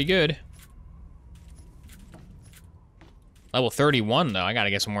is pretty good. Level 31 though, I gotta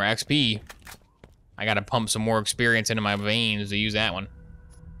get some more XP. I gotta pump some more experience into my veins to use that one.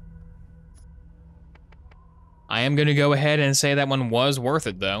 I am gonna go ahead and say that one was worth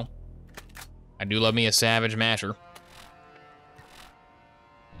it though. I do love me a Savage Masher.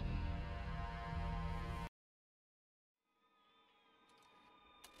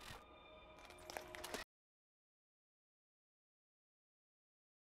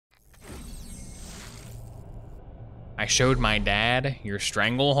 I showed my dad your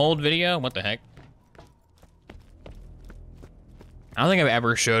stranglehold video? What the heck? I don't think I've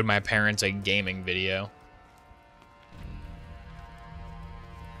ever showed my parents a gaming video.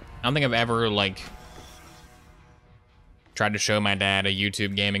 I don't think I've ever, like, tried to show my dad a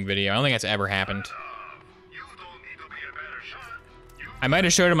YouTube gaming video. I don't think that's ever happened. I might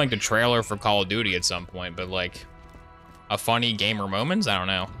have showed him, like, the trailer for Call of Duty at some point, but, like, a funny gamer moments? I don't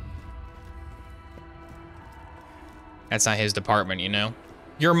know. That's not his department, you know?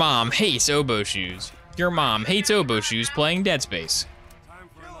 Your mom hates oboe shoes. Your mom hates oboe shoes playing Dead Space.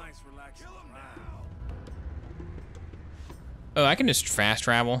 Oh, I can just fast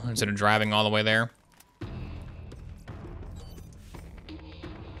travel instead of driving all the way there.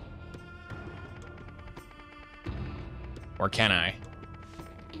 Or can I?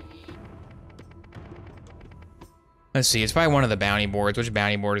 Let's see, it's by one of the bounty boards. Which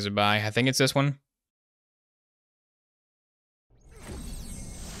bounty board is it by? I think it's this one.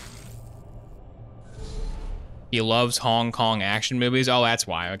 He loves Hong Kong action movies. Oh, that's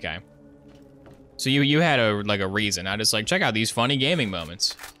why. Okay. So you had a reason. I just like check out these funny gaming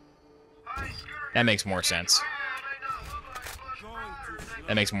moments. That makes more sense.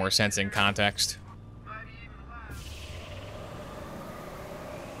 That makes more sense in context.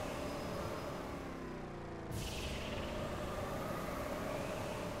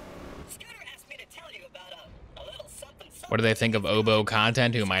 What do they think of oboe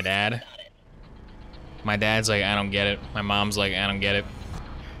content? Who, my dad? My dad's like, I don't get it. My mom's like, I don't get it.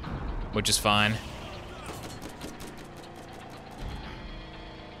 Which is fine.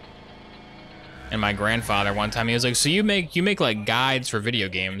 And my grandfather one time, he was like, so you make like guides for video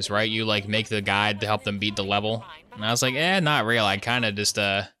games, right? You like make the guide to help them beat the level. And I was like, not real. I kind of just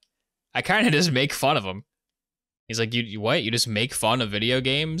make fun of them. He's like, you what? You just make fun of video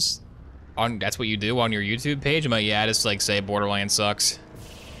games? That's what you do on your YouTube page? I'm like, yeah, I just like say Borderlands sucks.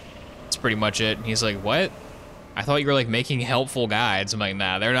 That's pretty much it. And he's like, what? I thought you were like making helpful guides. I'm like,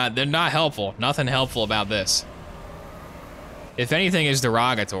 nah, they're not helpful. Nothing helpful about this. If anything, it's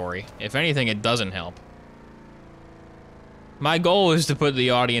derogatory. If anything, it doesn't help. My goal is to put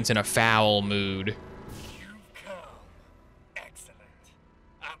the audience in a foul mood. You've come. Excellent.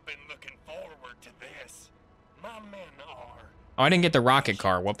 I've been looking forward to this. My men are. Oh, I didn't get the rocket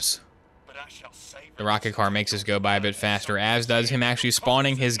car. Whoops. But I shall save The rocket car makes us go by a bit faster, as does him actually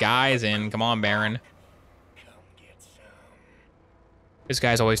spawning his guys in. Come on, Baron. Come get some. This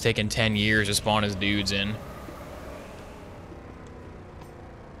guy's always taking 10 years to spawn his dudes in.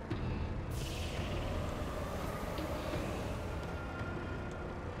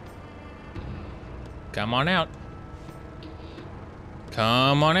 Come on out.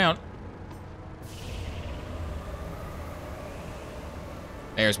 Come on out.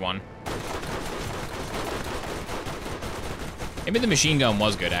 There's one. Maybe the machine gun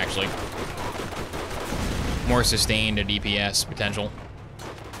was good, actually. More sustained DPS potential.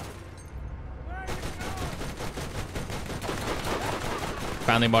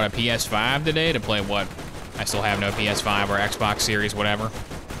 Finally bought a PS5 today to play what? I still have no PS5 or Xbox Series, whatever.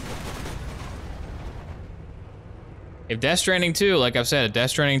 If Death Stranding 2, like I've said, if Death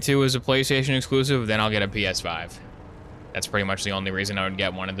Stranding 2 is a PlayStation exclusive, then I'll get a PS5. That's pretty much the only reason I would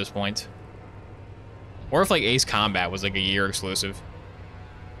get one at this point. Or if like Ace Combat was like a year exclusive.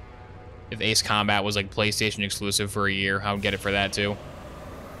 If Ace Combat was like PlayStation exclusive for a year, I would get it for that too.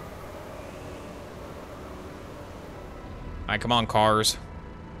 Alright, come on, cars.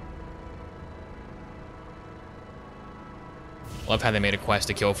 Love how they made a quest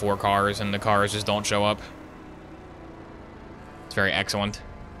to kill 4 cars and the cars just don't show up. It's very excellent.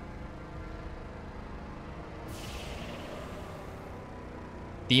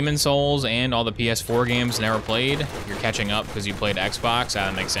 Demon Souls and all the PS4 games never played. You're catching up because you played Xbox.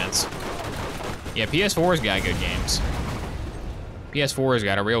 That makes sense. Yeah, PS4's got good games. PS4's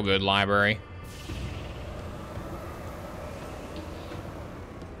got a real good library.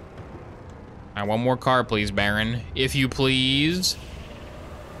 All right, one more car, please, Baron. If you please.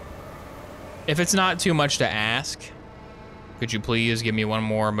 If it's not too much to ask, could you please give me one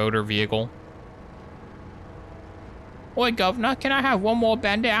more motor vehicle? Oi, Governor, can I have one more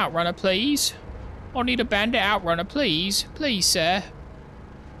bandit outrunner, please? I need a bandit outrunner, please. Please, sir.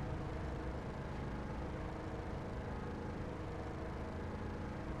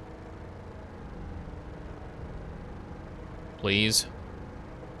 Please.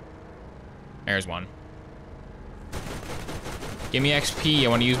 There's one. Give me XP. I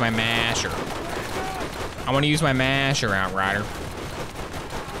want to use my masher. I want to use my masher, Outrider.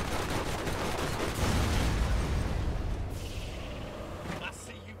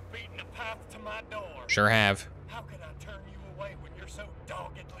 Sure have. How can I turn you away when you're so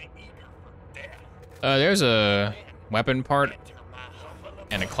doggedly eager for death? There's a weapon part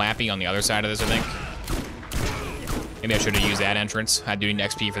and a clappy on the other side of this, I think. Maybe I should have used that entrance. I do need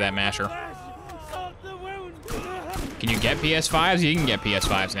XP for that masher. Can you get PS5s? You can get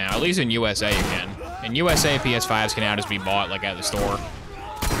PS5s now. At least in USA you can. In USA, PS5s can now just be bought like at the store.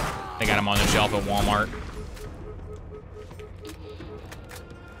 They got them on the shelf at Walmart.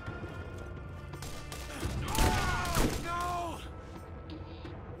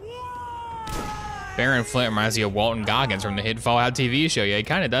 Baron Flint reminds me of Walton Goggins from the hit Fallout TV show. Yeah, he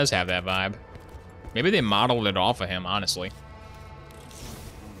kind of does have that vibe. Maybe they modeled it off of him, honestly.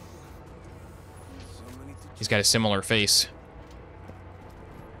 He's got a similar face.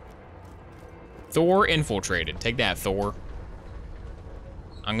 Thor infiltrated. Take that, Thor.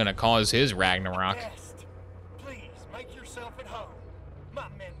 I'm gonna cause his Ragnarok. Please make yourself at home. My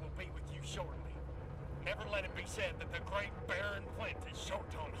men will be with you shortly. Never let it be said that the great Baron Flint is short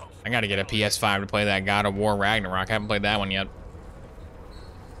on hope. I gotta get a PS5 to play that God of War Ragnarok. I haven't played that one yet.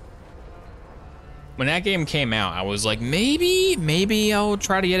 When that game came out, I was like, maybe I'll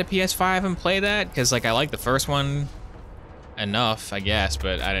try to get a PS5 and play that, because like I like the first one enough, I guess,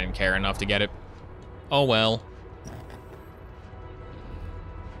 but I didn't care enough to get it. Oh well.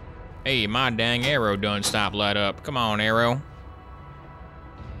 Hey, my dang arrow done stop light up. Come on, arrow.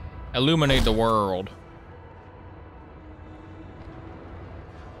 Illuminate the world.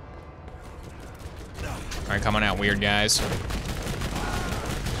 Alright, coming out, weird guys.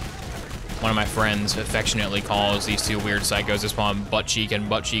 One of my friends affectionately calls these two weird psychos that spawn Butt Cheek and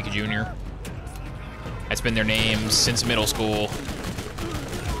Butt Cheek Jr. That's been their names since middle school.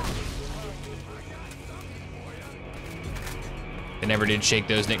 They never did shake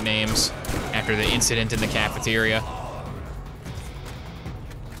those nicknames after the incident in the cafeteria. All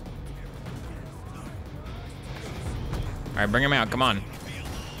right, bring him out, come on.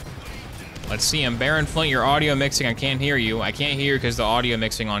 Let's see him. Baron Flint, your audio mixing, I can't hear you. I can't hear because the audio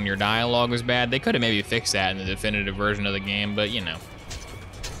mixing on your dialogue was bad. They could have maybe fixed that in the definitive version of the game, but you know.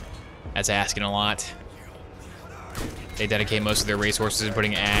 That's asking a lot. They dedicate most of their resources to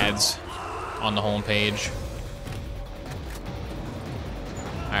putting ads on the homepage.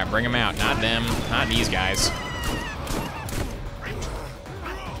 All right, bring them out. Not them, not these guys.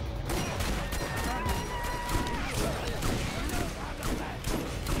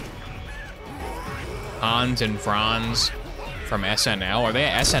 Hans and Franz from SNL. Are they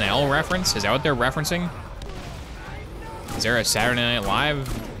an SNL reference? Is that what they're referencing? Is there a Saturday Night Live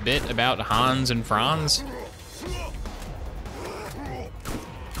bit about Hans and Franz?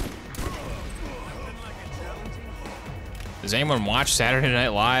 Does anyone watch Saturday Night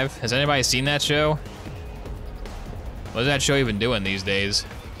Live? Has anybody seen that show? What is that show even doing these days?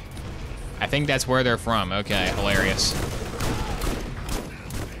 I think that's where they're from. Okay, hilarious.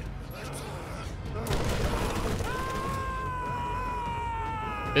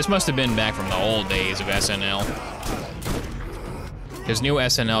 This must have been back from the old days of SNL. Because new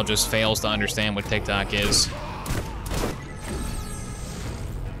SNL just fails to understand what TikTok is.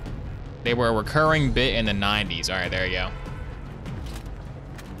 They were a recurring bit in the 90s. All right, there you go.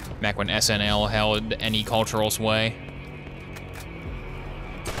 Back when SNL held any cultural sway.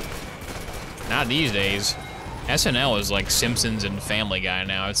 Not these days. SNL is like Simpsons and Family Guy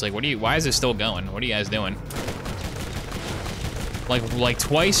now. It's like, why is this still going? What are you guys doing? Like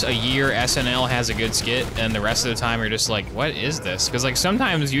twice a year SNL has a good skit, and the rest of the time you're just like, what is this? Because like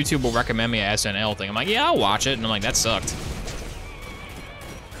sometimes YouTube will recommend me a SNL thing. I'm like, yeah, I'll watch it, and I'm like, that sucked.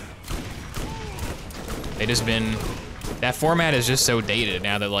 That format is just so dated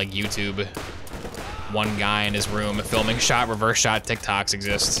now that like YouTube, one guy in his room filming reverse shot TikToks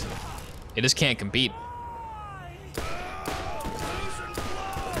exists. It just can't compete.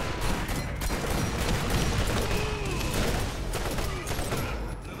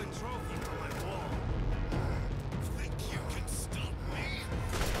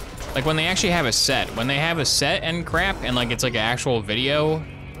 Like when they actually have a set, and crap, and like it's like an actual video,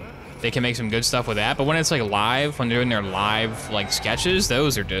 they can make some good stuff with that. But when it's like live, when they're doing their live like sketches,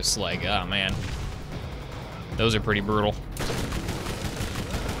 those are just like, oh man, those are pretty brutal.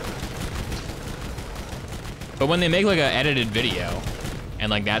 But when they make like an edited video, and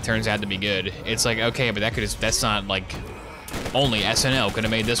like that turns out to be good, it's like, okay, but that's not like, only SNL could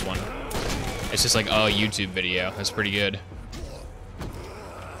have made this one. It's just like a YouTube video. That's pretty good.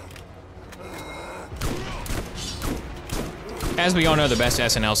 As we all know, the best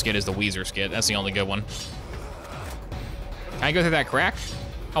SNL skit is the Weezer skit. That's the only good one. Can I go through that crack?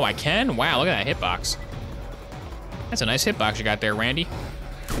 Oh, I can? Wow, look at that hitbox. That's a nice hitbox you got there, Randy.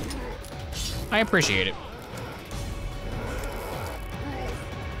 I appreciate it.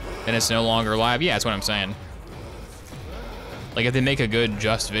 Then it's no longer live? Yeah, that's what I'm saying. Like, if they make a good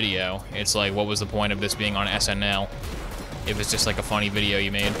just video, it's like, what was the point of this being on SNL if it's just like a funny video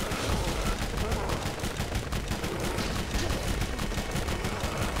you made?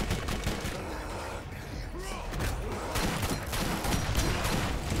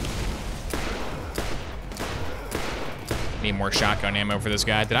 Need more shotgun ammo for this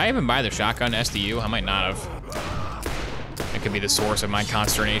guy. Did I even buy the shotgun SDU? I might not have. It could be the source of my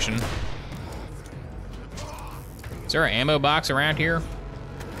consternation. Is there an ammo box around here?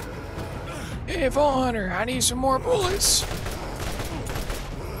 Hey, Vault Hunter, I need some more bullets.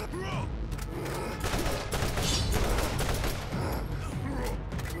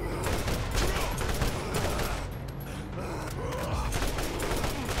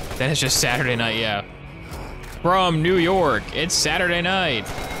 That is just Saturday night, yeah. From New York, it's Saturday night.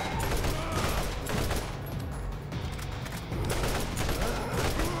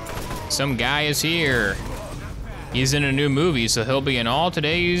 Some guy is here. He's in a new movie, so he'll be in all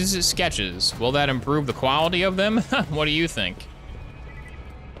today's sketches. Will that improve the quality of them? What do you think?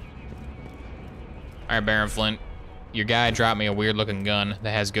 All right, Baron Flint. Your guy dropped me a weird-looking gun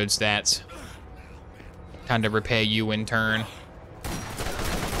that has good stats. Time to repay you in turn.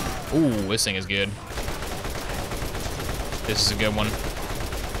 Ooh, this thing is good. This is a good one.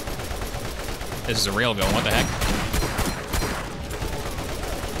 This is a real good one. What the heck?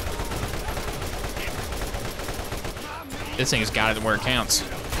 This thing has got it where it counts.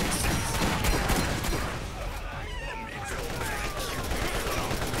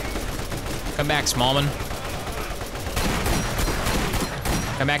 Come back, Smallman.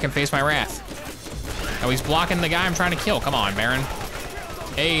 Come back and face my wrath. Oh, he's blocking the guy I'm trying to kill. Come on, Baron.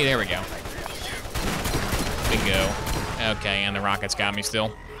 Hey, there we go. Good go. Okay, and the rockets got me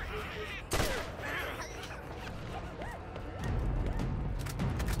still.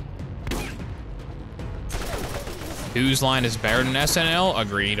 Whose Line is better than SNL?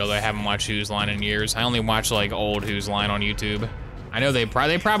 Agreed, although I haven't watched Whose Line in years. I only watch like old Whose Line on YouTube. I know they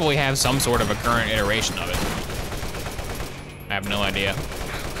probably have some sort of a current iteration of it. I have no idea.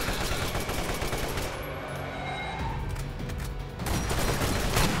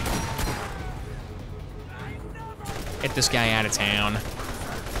 Get this guy out of town.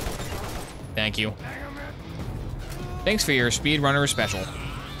 Thank you. Thanks for your speedrunner special.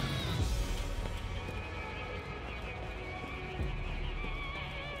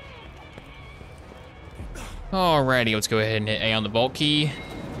 Alrighty, let's go ahead and hit A on the vault key.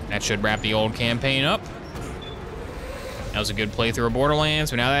 That should wrap the old campaign up. That was a good playthrough of Borderlands,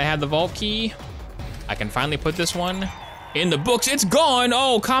 but now that I have the vault key, I can finally put this one in the books. It's gone!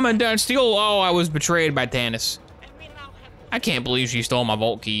 Oh, Commandant Steele! Oh, I was betrayed by Tannis. I can't believe she stole my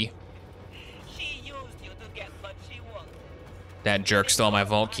vault key. She used you to get what she wanted. That jerk stole my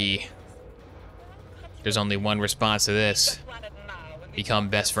vault key. There's only one response to this. Want it now become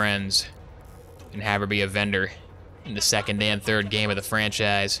best friends, and have her be a vendor in the second and third game of the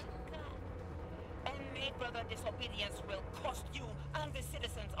franchise. Any further disobedience will cost you and the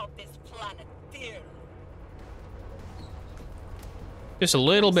citizens of this planet dearly. Just a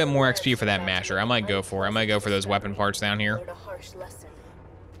little bit more XP for that masher. I might go for it. I might go for those weapon parts down here. Learn a harsh lesson.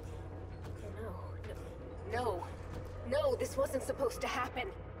 No, this wasn't supposed to happen.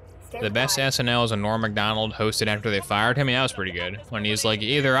 Stand The best by. SNL is a Norm Macdonald hosted after they fired him. Yeah, that was pretty good. When he's like,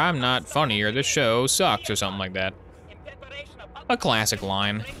 either I'm not funny or this show sucks or something like that. In preparation of A classic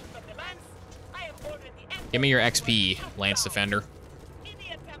line. operations of the Lance, I have ordered the Give me your XP, Lance Defender. Any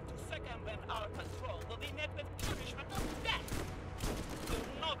attempt to circumvent our control will be met with punishment of death. Do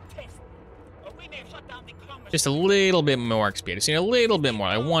not test, or we may shut down the commerce. Just a little bit more XP. Just need a little bit more,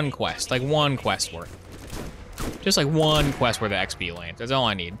 like one quest worth. Just like one quest worth of XP, Lance. That's all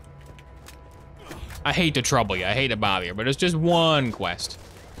I need. I hate to trouble you, I hate to bother you, but it's just one quest.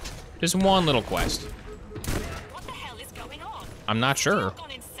 Just one little quest. What the hell is going on? I'm not sure. Have gone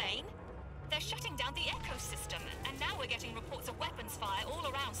insane? They're shutting down the ecosystem, and now we're getting reports of weapons fire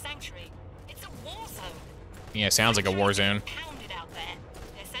all around Sanctuary. It's a war zone. Yeah, sounds like a war zone. Pounded out there.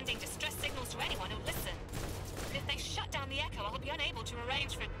 They're sending distress signals to anyone who'll listen. But if they shut down the echo, I'll be unable to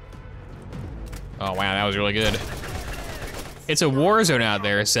arrange for. Oh wow, that was really good. It's a war zone out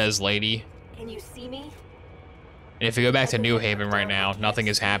there, says Lady. Can you see me? And if you go back to New Haven right now, nothing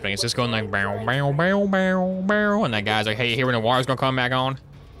is happening. It's just going like bow, bow, bow, bow, bow, and that guy's like, hey, you hear when the water's gonna come back on?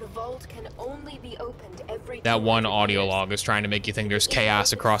 The vault can only be opened every That one 200 audio years. log is trying to make you think there's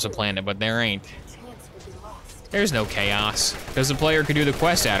chaos across the planet, but there ain't. Chance will be lost. There's no chaos, because the player could do the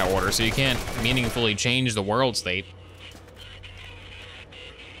quest out of order, so you can't meaningfully change the world state.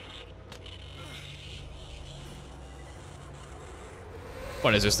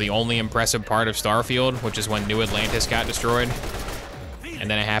 What is this, the only impressive part of Starfield, which is when New Atlantis got destroyed? And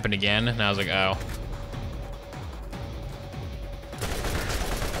then it happened again, and I was like, oh.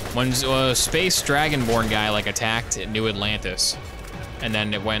 When Space Dragonborn guy like attacked New Atlantis, and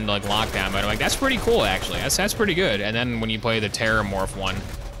then it went like lockdown mode, I'm like, that's pretty cool actually, that's pretty good. And then when you play the Terramorph one,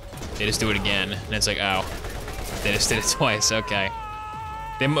 they just do it again, and it's like, oh, they just did it twice, okay.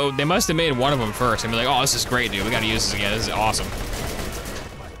 They must have made one of them first and be like, oh, this is great, dude, we gotta use this again, this is awesome.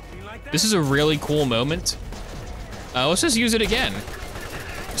 This is a really cool moment. Let's just use it again.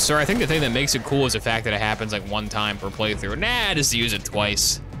 Sir, I think the thing that makes it cool is the fact that it happens like one time per playthrough. Nah, just use it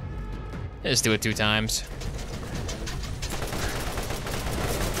twice. Just do it 2 times.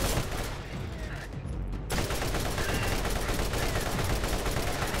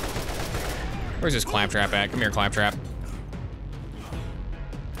 Where's this Claptrap at? Come here, Claptrap.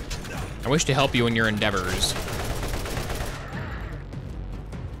 I wish to help you in your endeavors.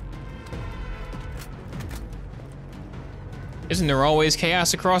 Isn't there always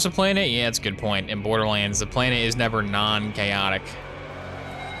chaos across the planet? Yeah, that's a good point. In Borderlands, the planet is never non-chaotic.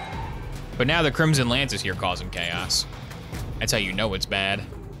 But now the Crimson Lance is here causing chaos. That's how you know it's bad.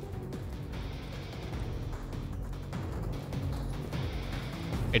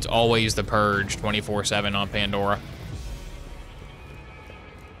 It's always the Purge 24/7 on Pandora.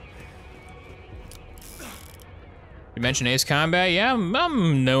 You mentioned Ace Combat? Yeah,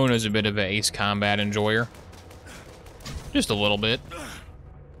 I'm known as a bit of an Ace Combat enjoyer. Just a little bit.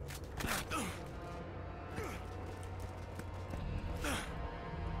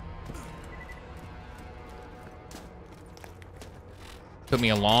 Took me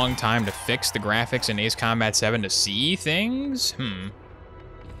a long time to fix the graphics in Ace Combat 7 to see things? I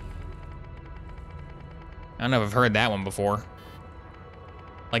don't know if I've heard that one before.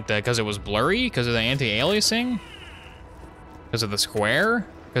 Like because it was blurry? Because of the anti-aliasing? Because of the square?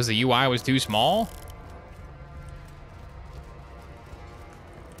 Because the UI was too small?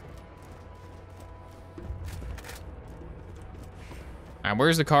 Alright,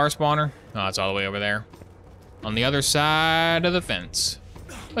 where's the car spawner? Oh, it's all the way over there. On the other side of the fence.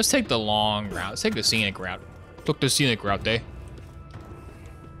 Let's take the long route. Let's take the scenic route. Took the scenic route, eh?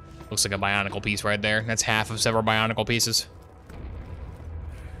 Looks like a Bionicle piece right there. That's half of several Bionicle pieces.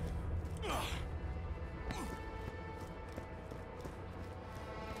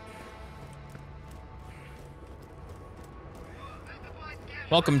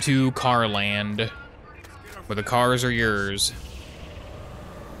 Welcome to Carland, where the cars are yours.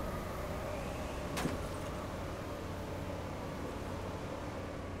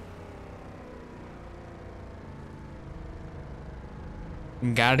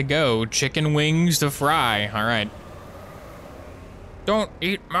 Gotta go. Chicken wings to fry. All right. Don't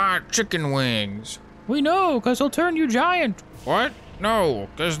eat my chicken wings. We know, because they'll turn you giant. What? No,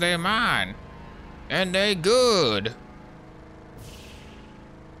 because they're mine. And they good.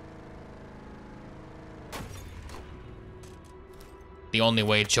 The only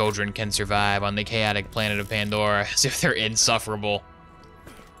way children can survive on the chaotic planet of Pandora is if they're insufferable.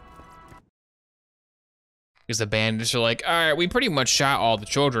 Because the bandits are like, all right, we pretty much shot all the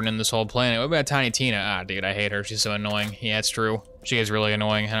children in this whole planet. What about Tiny Tina? Ah, dude, I hate her. She's so annoying. Yeah, it's true. She is really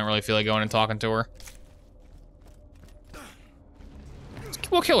annoying. I don't really feel like going and talking to her.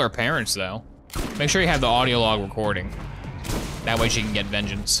 We'll kill her parents, though. Make sure you have the audio log recording. That way she can get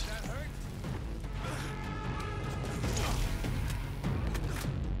vengeance.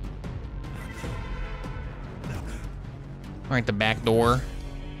 All right, the back door.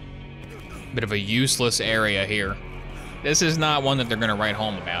 Bit of a useless area here. This is not one that they're gonna write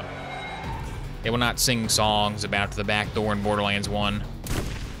home about. They will not sing songs about the back door in Borderlands 1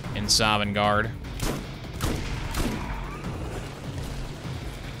 in Sovngarde.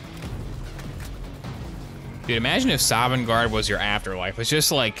 Dude, imagine if Sovngarde was your afterlife. It's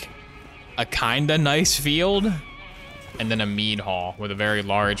just like a kinda nice field and then a mead hall with a very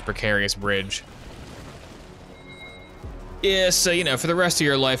large, precarious bridge. Yeah, so, you know, for the rest of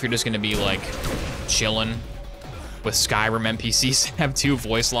your life, you're just gonna be, like, chilling with Skyrim NPCs that have 2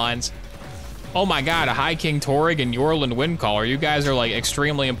 voice lines. Oh my god, a High King Torrig and Yorland Windcaller. You guys are, like,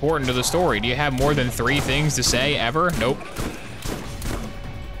 extremely important to the story. Do you have more than 3 things to say ever? Nope.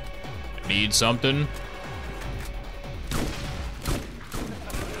 Need something?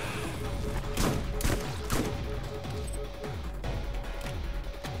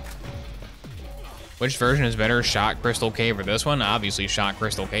 Which version is better, Shot Crystal Cave or this one? Obviously Shot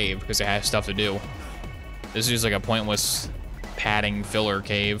Crystal Cave, because it has stuff to do. This is just like a pointless padding filler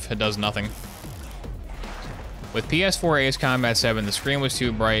cave. It does nothing. With PS4 Ace Combat 7, the screen was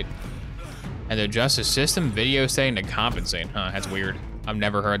too bright and to adjust the system video setting to compensate. Huh, that's weird. I've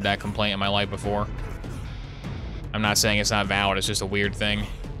never heard that complaint in my life before. I'm not saying it's not valid, it's just a weird thing.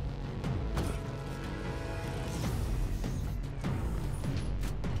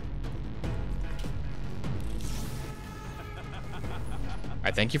 I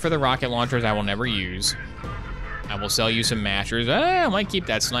thank you for the rocket launchers I will never use. I will sell you some mashers. I might keep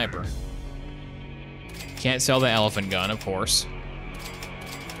that sniper. Can't sell the elephant gun, of course.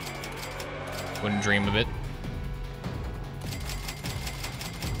 Wouldn't dream of it.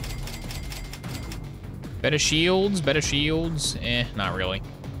 Better shields, better shields. Eh, not really.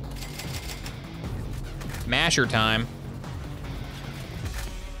 Masher time.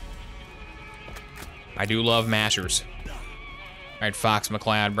 I do love mashers. All right, Fox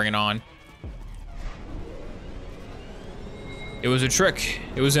McCloud, bring it on. It was a trick.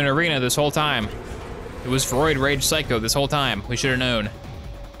 It was an arena this whole time. It was Freud Rage Psycho this whole time. We should have known.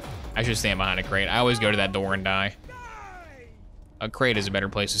 I should stand behind a crate. I always go to that door and die. A crate is a better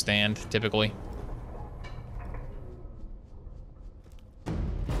place to stand, typically.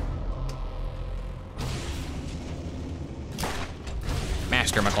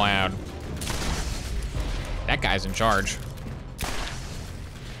 Master McCloud. That guy's in charge.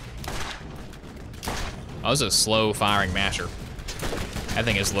 Oh, this is a slow firing masher. That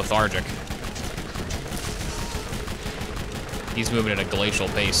thing is lethargic. He's moving at a glacial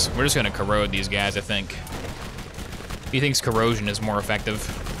pace. We're just gonna corrode these guys, I think. He thinks corrosion is more effective.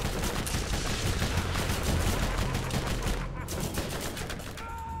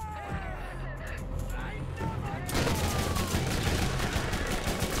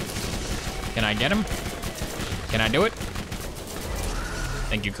 Can I get him? Can I do it?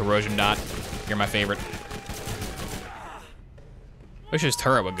 Thank you, Corrosion Dot. You're my favorite. Wish his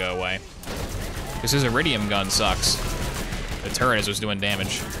turret would go away. Because his iridium gun sucks. The turret is what's doing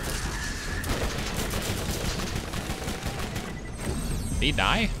damage. Did he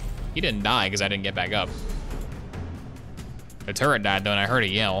die? He didn't die because I didn't get back up. The turret died though, and I heard a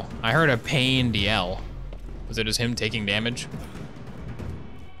yell. I heard a pained yell. Was it just him taking damage?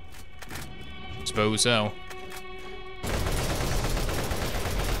 Suppose so.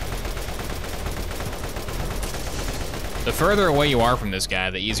 The further away you are from this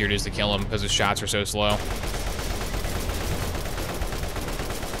guy, the easier it is to kill him because his shots are so slow.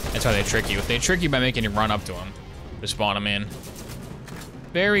 That's how they trick you. They trick you by making you run up to him to spawn him in.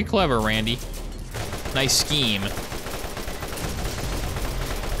 Very clever, Randy. Nice scheme.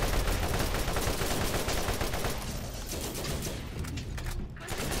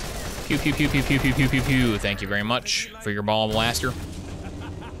 Pew, pew, pew, pew, pew, pew, pew, pew, pew. Thank you very much for your ball blaster.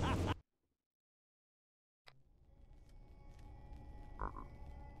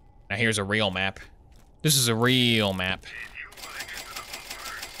 Now here's a real map. This is a real map.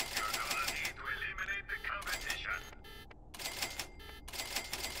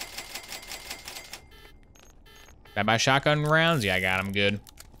 Did I buy shotgun rounds? Yeah, I got them good.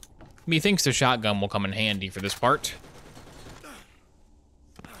 Methinks the shotgun will come in handy for this part.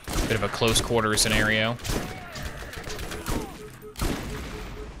 Bit of a close quarter scenario.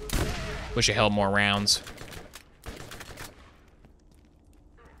 Wish I held more rounds.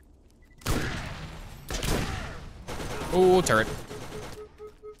 Ooh, turret.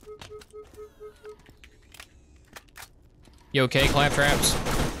 You okay, Claptraps?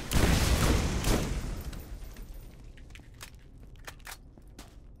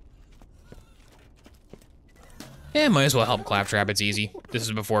 Yeah, might as well help Claptrap, it's easy. This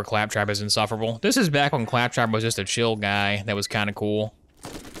is before Claptrap is insufferable. This is back when Claptrap was just a chill guy that was kind of cool.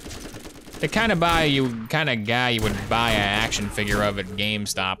 The kind of guy you would buy an action figure of at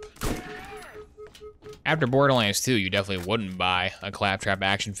GameStop. After Borderlands 2, you definitely wouldn't buy a Claptrap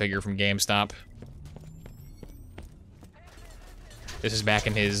action figure from GameStop. This is back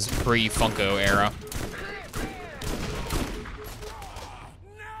in his pre-Funko era.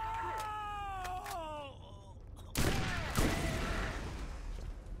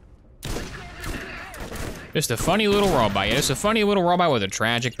 Just a funny little robot. Yeah, just a funny little robot with a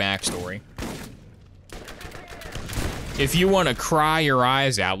tragic backstory. If you want to cry your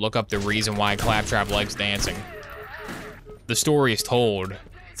eyes out, look up the reason why Claptrap likes dancing. The story is told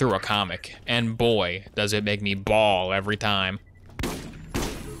through a comic, and boy, does it make me bawl every time.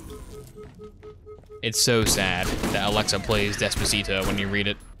 It's so sad that Alexa plays Despacito when you read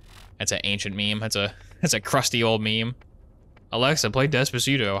it. That's an ancient meme. That's a crusty old meme. Alexa, play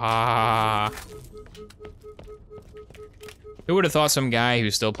Despacito. Ha ha ha. Who would have thought some guy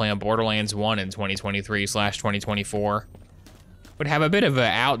who's still playing Borderlands 1 in 2023/2024 would have a bit of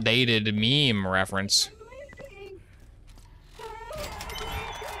an outdated meme reference?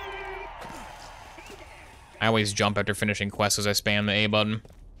 I always jump after finishing quests as I spam the A button.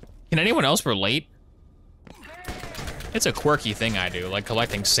 Can anyone else relate? It's a quirky thing I do, like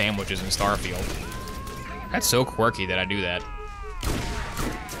collecting sandwiches in Starfield. That's so quirky that I do that.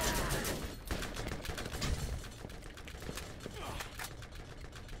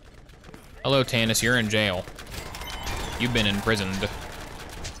 Hello, Tannis, you're in jail. You've been imprisoned.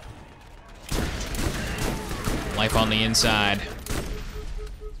 Life on the inside.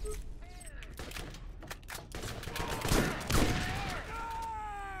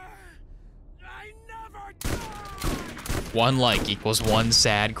 One like equals one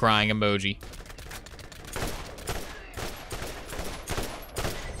sad crying emoji.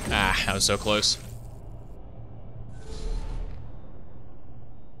 Ah, that was so close.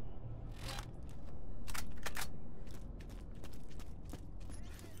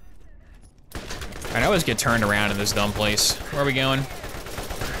 I always get turned around in this dumb place. Where are we going?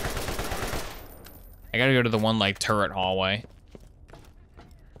 I gotta go to the one, like, turret hallway.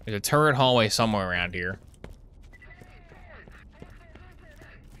 There's a turret hallway somewhere around here.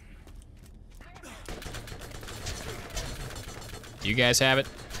 You guys have it?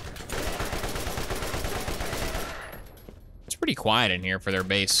 It's pretty quiet in here for their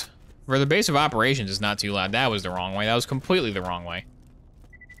base. For their base of operations, it's not too loud. That was the wrong way. That was completely the wrong way.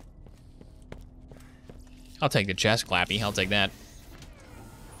 I'll take the chest, Clappy. I'll take that.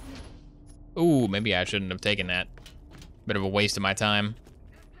 Ooh, maybe I shouldn't have taken that. Bit of a waste of my time.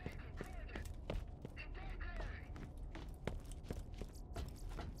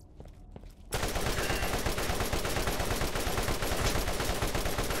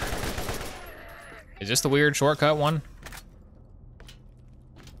 Is this the weird shortcut one?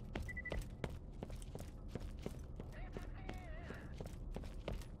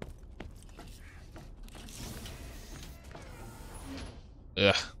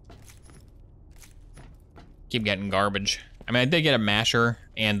 Ugh. Keep getting garbage. I mean, I did get a masher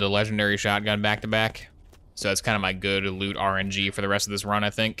and the legendary shotgun back to back, so that's kind of my good loot RNG for the rest of this run, I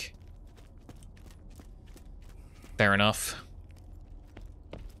think. Fair enough.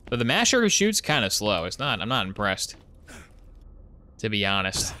 But the masher shoots kind of slow. I'm not impressed, to be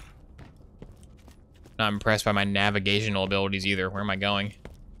honest. Not impressed by my navigational abilities either. Where am I going?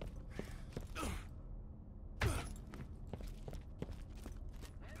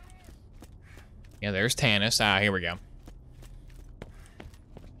 Yeah, there's Tannis. Ah, here we go.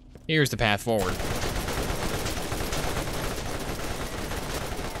 Here's the path forward.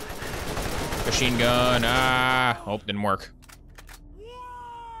 Machine gun. Ah, oh, didn't work.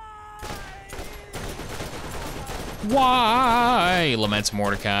 Why? Laments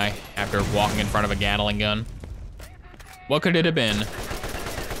Mordecai after walking in front of a Gatling gun. What could it have been?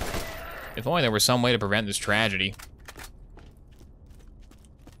 If only there was some way to prevent this tragedy.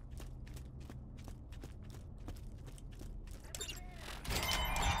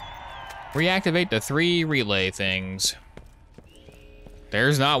 Reactivate the 3 relay things.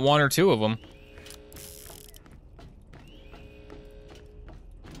 There's not 1 or 2 of them.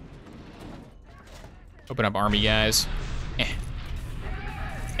 Open up army guys.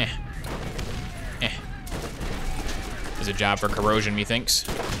 There's a job for corrosion, methinks.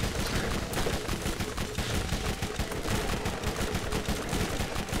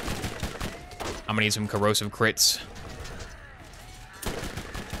 I'm gonna need some corrosive crits.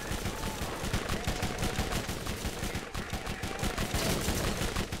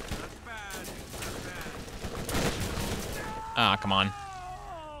 Ah, come on.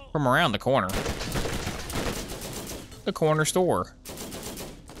 From around the corner. The corner store.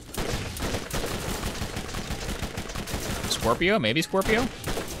 Scorpio? Maybe Scorpio?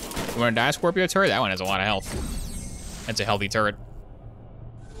 You wanna die, Scorpio turret? That one has a lot of health. That's a healthy turret.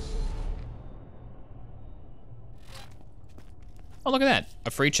 Oh, look at that.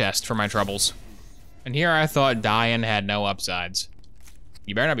 A free chest for my troubles. And here I thought dying had no upsides.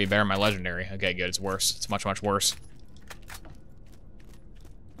 You better not be better than my legendary. Okay, good, it's worse. It's much, much worse.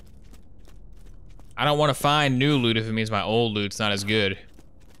 I don't want to find new loot if it means my old loot's not as good.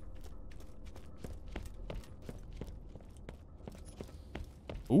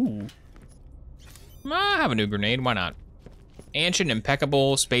 Ooh. I have a new grenade, why not? Ancient,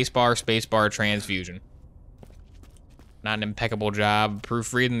 impeccable, spacebar, transfusion. Not an impeccable job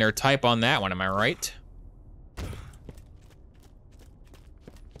proofreading their type on that one, am I right?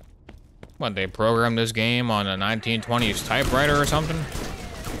 What, they programmed this game on a 1920s typewriter or something?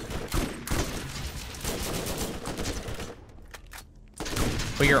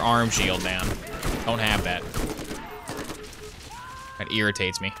 Put your arm shield down. Don't have that. That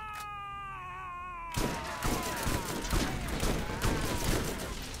irritates me.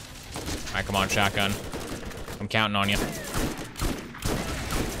 Alright, come on, shotgun. I'm counting on you.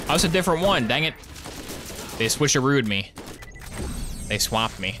 Oh, it's a different one, dang it. They switcherooed me. They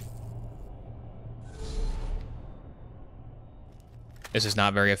swapped me. This is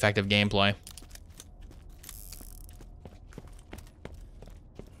not very effective gameplay.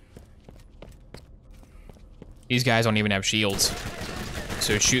 These guys don't even have shields.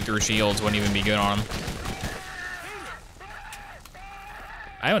 So shoot through shields wouldn't even be good on them.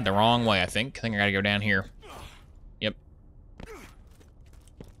 I went the wrong way, I think. I think I gotta go down here. Yep.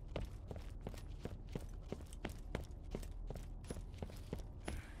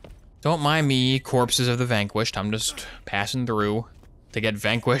 Don't mind me, corpses of the vanquished. I'm just passing through to get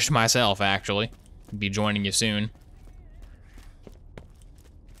vanquished myself, actually. Be joining you soon.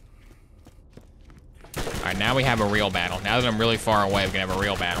 Alright, now we have a real battle. Now that I'm really far away, we can have a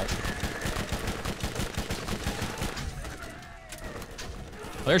real battle.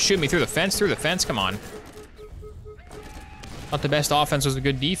 Well, they're shooting me through the fence, come on. Thought the best offense was a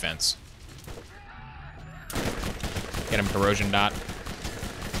good defense. Get him, corrosion dot.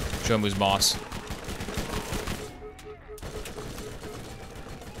 Show him who's boss.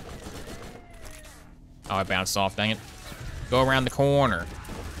 Oh, I bounced off, dang it. Go around the corner.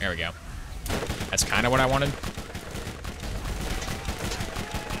 There we go. That's kind of what I wanted. I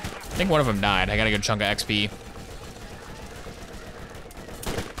think one of them died. I got a good chunk of XP.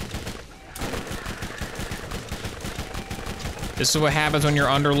 This is what happens when you're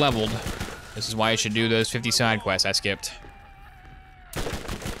under-leveled. This is why you should do those 50 side quests I skipped.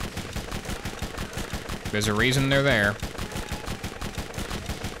 There's a reason they're there.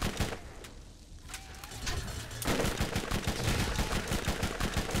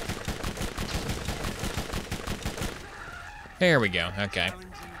 There we go, okay.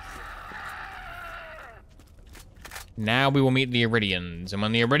 Now we will meet the Iridians, and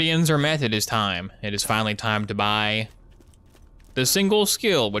when the Iridians are met, it is time. It is finally time to buy the single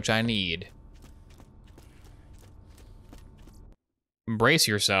skill which I need. Brace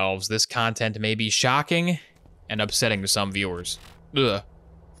yourselves, this content may be shocking and upsetting to some viewers. Ugh.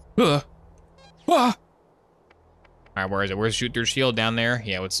 Ugh. Ah! Alright, where is it? Where's shoot through shield? Down there?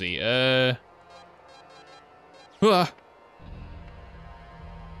 Yeah, let's see. Ah! Ah!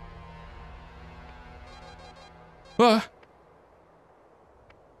 Ah!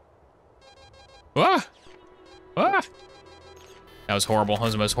 Ah! That was horrible. That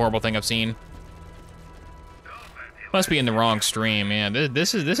was the most horrible thing I've seen. Must be in the wrong stream, man.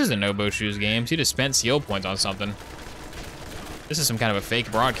 This is a No-Bow Shoes game. So you just spent seal points on something. This is some kind of a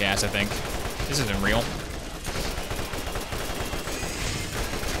fake broadcast, I think. This isn't real.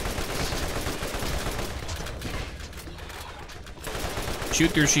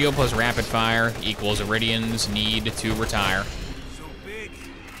 Shoot through shield plus rapid fire equals Iridians need to retire. So big.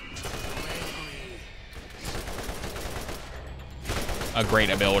 A great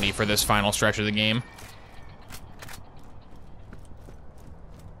ability for this final stretch of the game.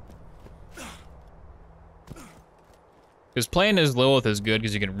 Because playing as Lilith is good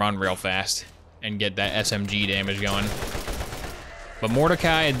because you can run real fast. and get that SMG damage going. But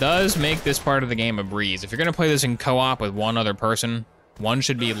Mordecai does make this part of the game a breeze. If you're gonna play this in co-op with one other person, one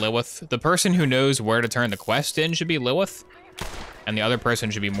should be Lilith. The person who knows where to turn the quest in should be Lilith, and the other person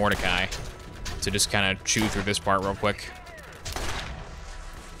should be Mordecai. So just kind of chew through this part real quick.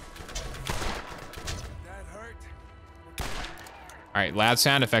 All right, loud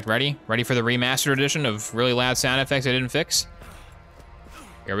sound effect ready? Ready for the remastered edition of really loud sound effects I didn't fix?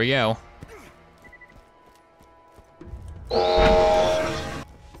 Here we go.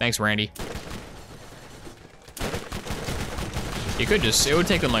 Thanks, Randy. You could just, it would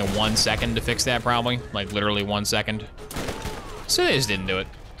take them like 1 second to fix that probably. Like literally 1 second. So they just didn't do it.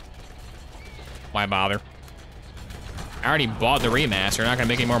 Why bother? I already bought the remaster. They're not gonna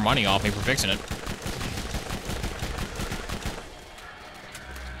make any more money off me for fixing it.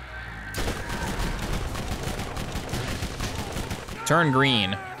 Turn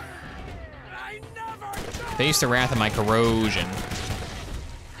green. Face the wrath of my corrosion.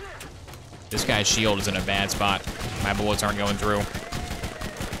 This guy's shield is in a bad spot. My bullets aren't going through.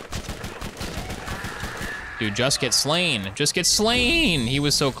 Dude, just get slain. Just get slain. He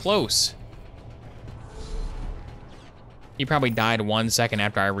was so close. He probably died 1 second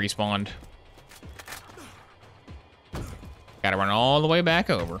after I respawned. Gotta run all the way back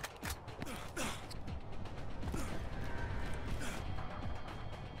over.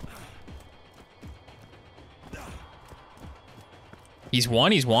 He's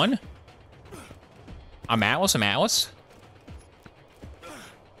won, he's won. I'm Atlas, I'm Atlas.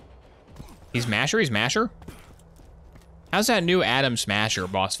 He's Masher, he's Masher. How's that new Adam Smasher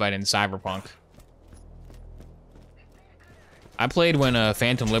boss fight in Cyberpunk? I played when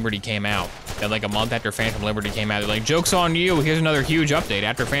Phantom Liberty came out. And like a month after Phantom Liberty came out, they're like, joke's on you, here's another huge update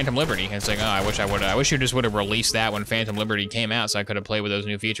after Phantom Liberty. And it's like, oh, I wish you just would have released that when Phantom Liberty came out so I could have played with those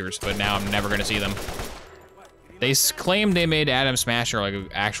new features, but now I'm never gonna see them. They claimed they made Adam Smasher like an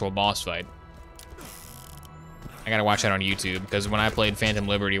actual boss fight. I gotta watch that on YouTube, because when I played Phantom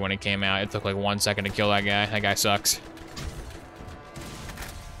Liberty when it came out, it took like 1 second to kill that guy. That guy sucks.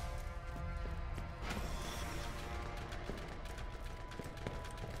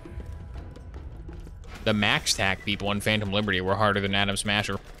 The max tack people in Phantom Liberty were harder than Adam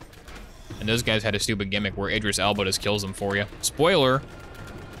Smasher. And those guys had a stupid gimmick where Idris Elba just kills them for you. Spoiler!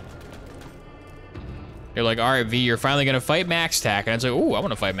 You're like, all right, V, you're finally gonna fight Max Tack. And it's like, ooh, I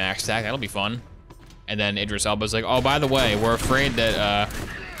wanna fight Max Tack, that'll be fun. And then Idris Elba's like, oh, by the way, we're afraid that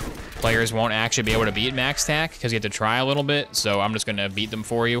players won't actually be able to beat Max Tack because you have to try a little bit, so I'm just gonna beat them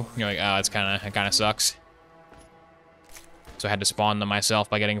for you. And you're like, oh, it kinda sucks. So I had to spawn them myself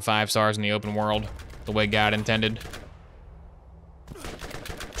by getting 5 stars in the open world, the way God intended.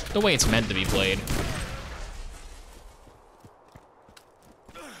 The way it's meant to be played.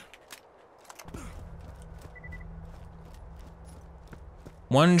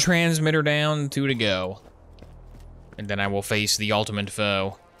 One transmitter down, 2 to go. And then I will face the ultimate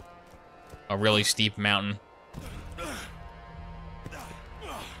foe. A really steep mountain.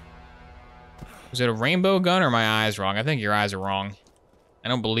 Is it a rainbow gun or are my eyes wrong? I think your eyes are wrong. I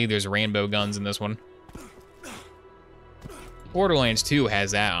don't believe there's rainbow guns in this one. Borderlands 2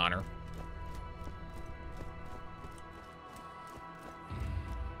 has that honor.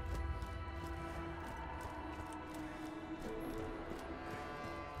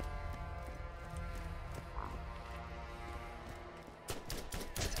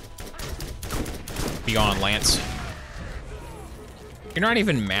 Be on, Lance. You're not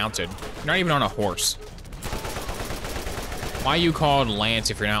even mounted. You're not even on a horse. Why are you called Lance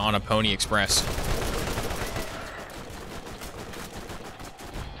if you're not on a Pony Express?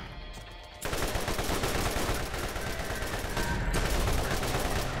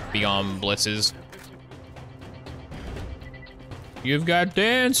 Be on blitzes. You've got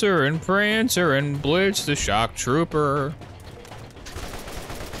Dancer and Prancer and Blitz the Shock Trooper.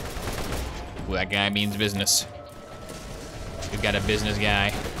 Ooh, that guy means business. We've got a business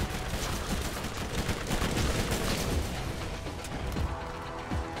guy.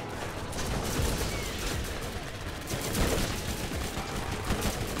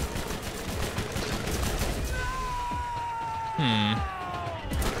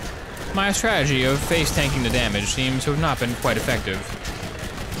 My strategy of face tanking the damage seems to have not been quite effective.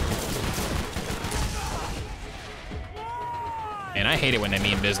 And I hate it when they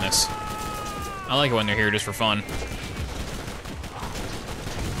mean business. I like it when they're here just for fun.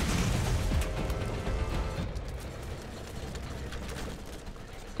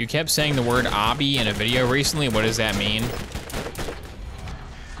 You kept saying the word obby in a video recently. What does that mean?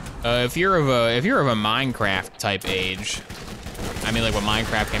 If you're of a Minecraft type age, I I mean, like when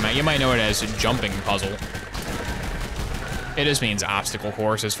Minecraft came out, you might know it as a jumping puzzle. It just means obstacle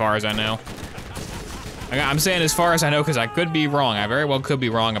course, as far as I know. I'm saying as far as I know because I could be wrong. I very well could be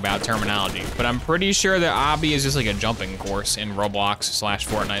wrong about terminology, but I'm pretty sure that obby is just like a jumping course in Roblox /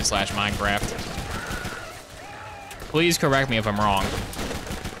 Fortnite / Minecraft. Please correct me if I'm wrong.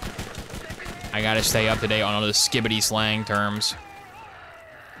 I gotta stay up to date on all the skibbity slang terms.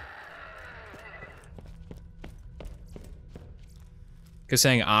 Because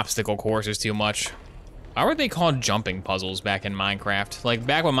saying obstacle course is too much. Why were they called jumping puzzles back in Minecraft? Like,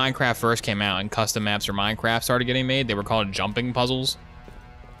 back when Minecraft first came out and custom maps for Minecraft started getting made, they were called jumping puzzles.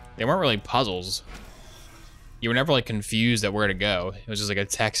 They weren't really puzzles. You were never, like, confused at where to go. It was just like a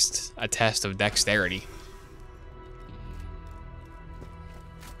test of dexterity.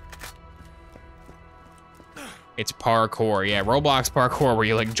 It's parkour. Yeah, Roblox parkour where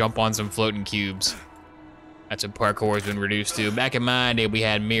you, like, jump on some floating cubes. That's what parkour has been reduced to. Back in my day, we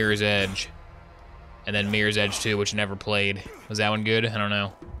had Mirror's Edge. And then Mirror's Edge 2, which never played. Was that one good? I don't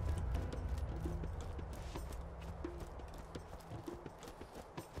know.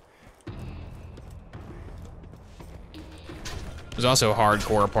 There's also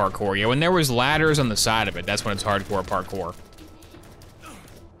hardcore parkour. Yeah, when there was ladders on the side of it, that's when it's hardcore parkour.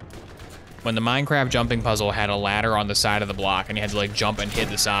 When the Minecraft jumping puzzle had a ladder on the side of the block and you had to like jump and hit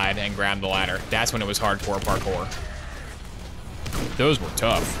the side and grab the ladder, that's when it was hardcore parkour. Those were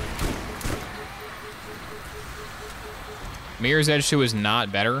tough. Mirror's Edge 2 is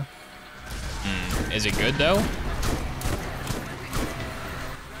not better. Is it good though?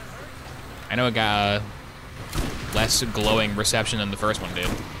 I know it got a less glowing reception than the first one did.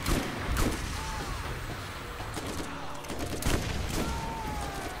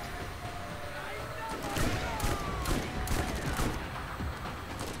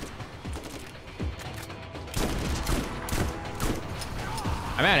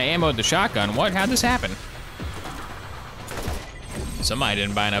 I'm out of ammo with the shotgun. What? How'd this happen? Somebody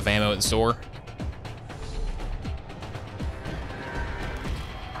didn't buy enough ammo at the store.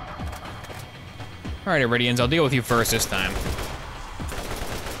 All right, Iridians, I'll deal with you first this time.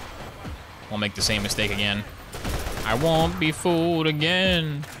 Won't make the same mistake again. I won't be fooled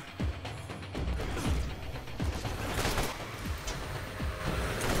again.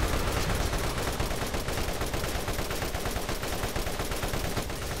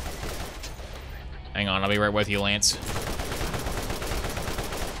 Hang on, I'll be right with you, Lance.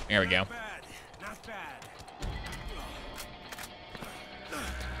 There we go. Not bad.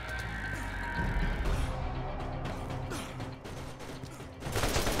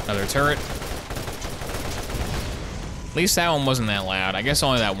 Another turret. At least that one wasn't that loud. I guess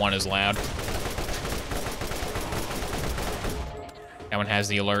only that one is loud. That one has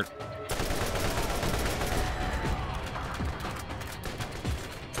the alert.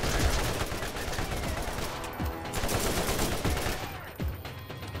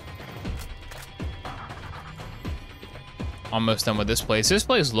 Almost done with this place. This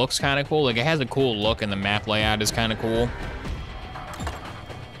place looks kind of cool. Like, it has a cool look and the map layout is kind of cool.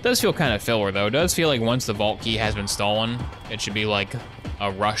 Does feel kind of filler, though. It does feel like once the vault key has been stolen, it should be like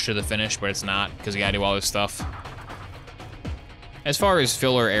a rush to the finish, but it's not, because you gotta do all this stuff. As far as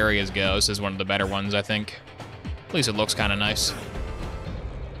filler areas go, this is one of the better ones, I think. At least it looks kind of nice.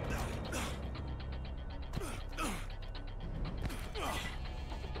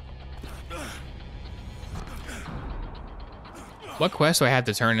 What quest do I have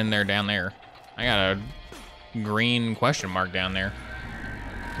to turn in there down there? I got a green question mark down there.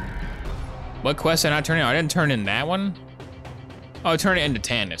 What quest did I turn in? I didn't turn in that one? Oh, turn it into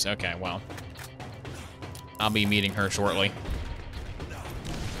Tannis. Okay, well. I'll be meeting her shortly.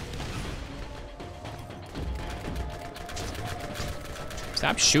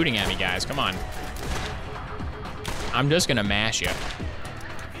 Stop shooting at me, guys. Come on. I'm just gonna mash you.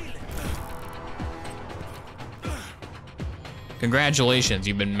 Congratulations,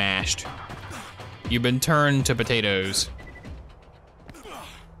 you've been mashed. You've been turned to potatoes.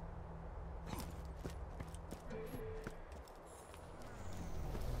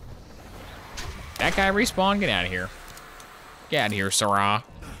 That guy respawned? Get out of here. Get out of here, Sarah.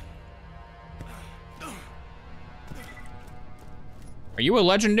 Are you a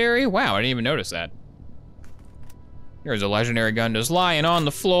legendary? Wow, I didn't even notice that. Here's a legendary gun just lying on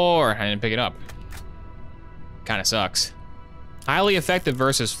the floor. I didn't pick it up. Kinda sucks. Highly effective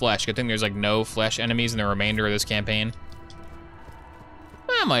versus flesh. Good thing there's like no flesh enemies in the remainder of this campaign.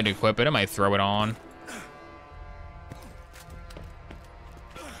 I might equip it, I might throw it on.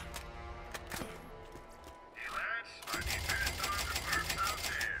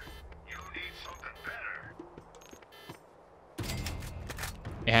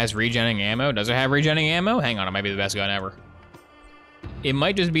 It has regenerating ammo. Does it have regenerating ammo? Hang on, it might be the best gun ever. It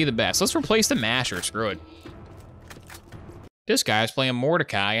might just be the best. Let's replace the masher, screw it. This guy's playing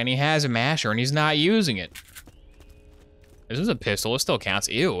Mordecai and he has a masher and he's not using it. This is a pistol, it still counts.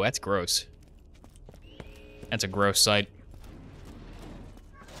 Ew, that's gross. That's a gross sight.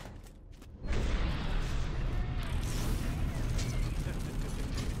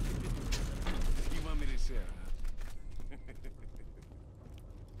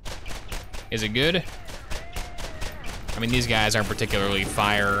 Is it good? I mean, these guys aren't particularly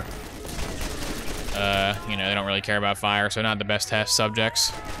fire. You know, they don't really care about fire, so not the best test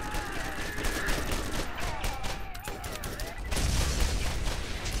subjects.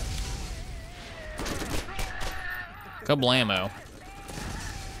 Kablamo.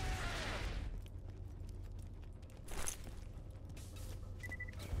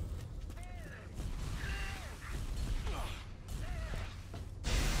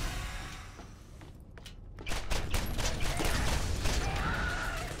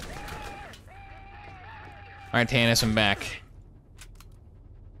 All right, Tannis, I'm back.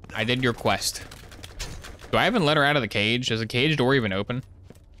 I did your quest. Do I even let her out of the cage? Does the cage door even open?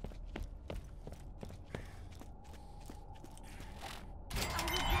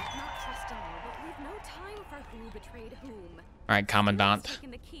 All right, Commandant.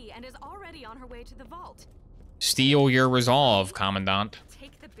 Steal your resolve, Commandant.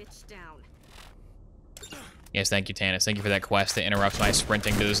 Yes, thank you, Tannis. Thank you for that quest that interrupts my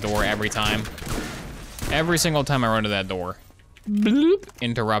sprinting to this door every time. Every single time I run to that door. Bloop.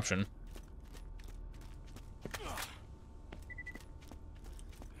 Interruption.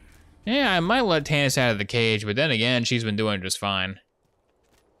 Yeah, I might let Tannis out of the cage, but then again, she's been doing just fine.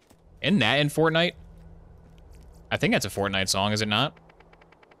 Isn't that in Fortnite? I think that's a Fortnite song, is it not?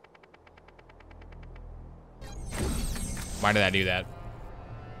 Why did I do that?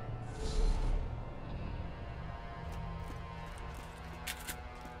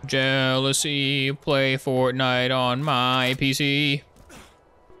 Jealousy, play Fortnite on my PC.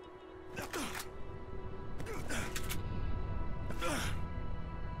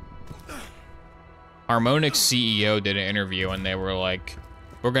 Harmonix CEO did an interview and they were like,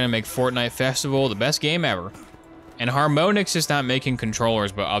 we're gonna make Fortnite Festival the best game ever. And Harmonix is not making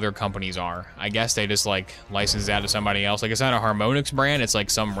controllers, but other companies are. I guess they just like license that to somebody else. Like it's not a Harmonix brand, it's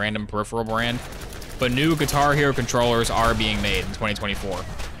like some random peripheral brand. But new Guitar Hero controllers are being made in 2024.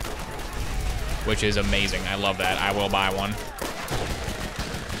 Which is amazing, I love that. I will buy one.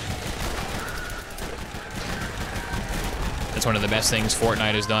 That's one of the best things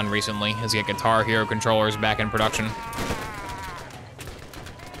Fortnite has done recently, is get Guitar Hero controllers back in production.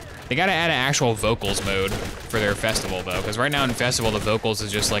 They gotta add an actual vocals mode for their festival though, because right now in festival the vocals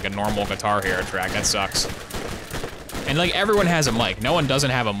is just like a normal Guitar Hero track, that sucks. And like everyone has a mic, no one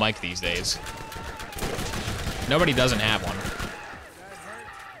doesn't have a mic these days. Nobody doesn't have one.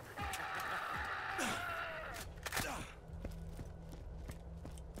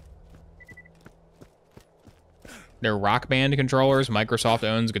 They're Rock Band controllers. Microsoft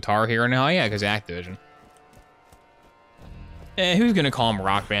owns Guitar Hero now. Yeah, because Activision. Who's gonna call them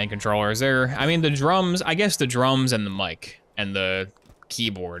Rock Band controllers? I mean, the drums, I guess the drums and the mic and the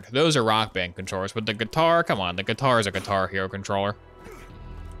keyboard, those are Rock Band controllers, but the guitar, come on, the guitar is a Guitar Hero controller.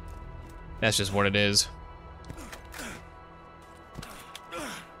 That's just what it is.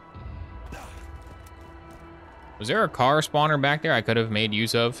 Was there a car spawner back there I could have made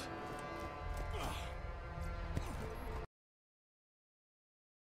use of?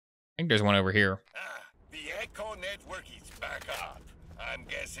 I think there's one over here. The Echo network is back up. I'm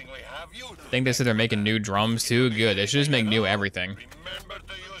guessing we have you. I think they said they're making new drums too. Good. They should just make new everything. Remember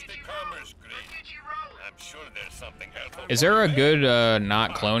to use the commerce grid. I'm sure there's something helpful. Is there a good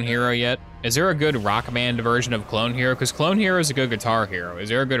not Clone Hero yet? Is there a good Rock Band version of Clone Hero? Because Clone Hero is a good Guitar Hero. Is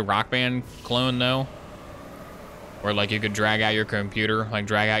there a good Rock Band clone though? Or like you could drag out your computer, like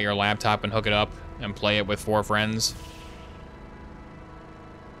drag out your laptop and hook it up and play it with 4 friends?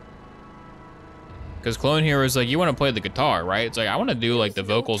 Because Clone Hero is like, you want to play the guitar, right? It's like, I want to do like the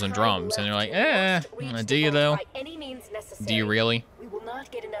vocals and drums. And they're like, do you though? Do you really? We will not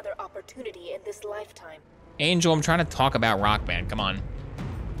get another opportunity in this lifetime. Angel, I'm trying to talk about Rock Band. Come on.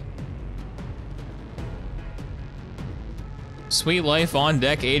 Sweet Life on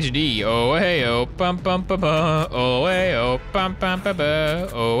Deck HD. Oh, hey, oh, bum, bum, ba, ba. Oh, hey, oh, bum, bum, ba, ba.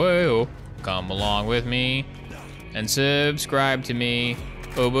 Oh, hey, oh. Come along with me and subscribe to me.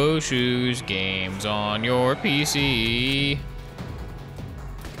 Obo Shoes games on your PC.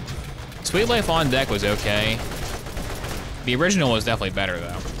 Sweet Life on Deck was okay. The original was definitely better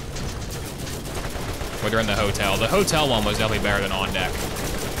though. Where they're in the hotel. The hotel one was definitely better than On Deck.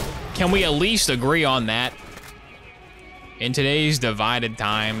 Can we at least agree on that? In today's divided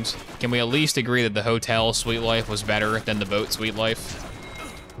times, can we at least agree that the hotel suite life was better than the boat suite life?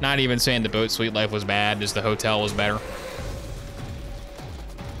 Not even saying the boat suite life was bad, just the hotel was better.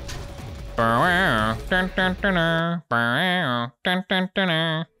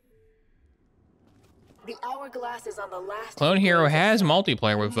 The hourglass is on the last. Clone Hero has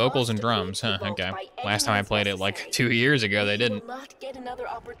multiplayer with vocals and drums. Huh, okay. Last time I played it like 2 years ago, they didn't.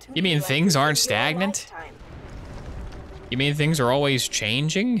 You mean things aren't stagnant? You mean things are always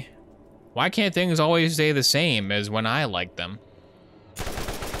changing? Why can't things always stay the same as when I liked them?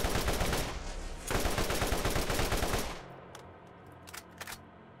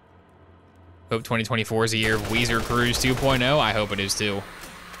 Hope 2024 is a year of Weezer Cruise 2.0. I hope it is too.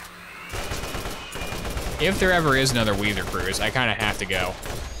 If there ever is another Weezer Cruise, I kind of have to go.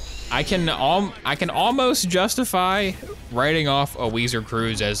 I can almost justify writing off a Weezer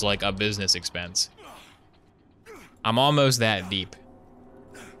Cruise as like a business expense. I'm almost that deep.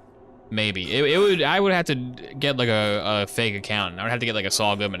 Maybe I would have to get like a fake accountant. I would have to get like a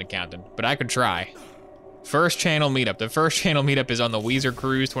Saul Goodman accountant, but I could try. First channel meetup. The first channel meetup is on the Weezer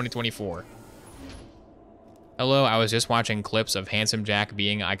Cruise 2024. Hello, I was just watching clips of Handsome Jack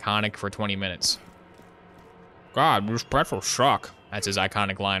being iconic for 20 minutes. God, these pretzels suck. That's his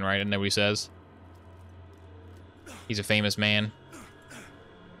iconic line, right? Isn't that what he says? He's a famous man.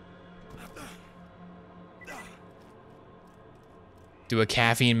 Do a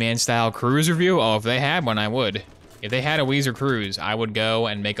Caffeine Man style cruise review? Oh, if they had one, I would. If they had a Weezer Cruise, I would go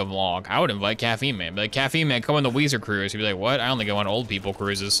and make a vlog. I would invite Caffeine Man. Be like, Caffeine Man, come on the Weezer Cruise. He'd be like, what? I only go on old people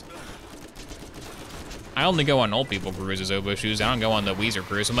cruises. I only go on old people cruises, Obo Shoes. I don't go on the Weezer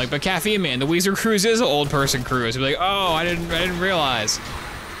Cruise. I'm like, but Caffeine Man, the Weezer Cruise is an old person cruise. He'd be like, oh, I didn't realize.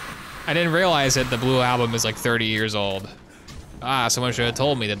 I didn't realize that the Blue Album is like 30 years old. Ah, someone should have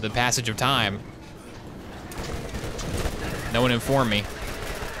told me that the passage of time. No one informed me.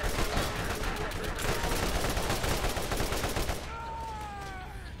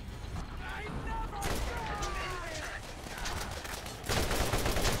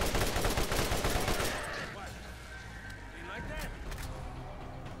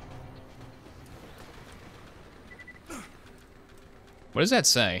 What does that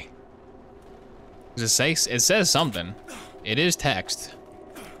say? Does it say? It says something. It is text.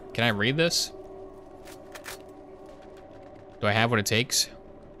 Can I read this? Do I have what it takes?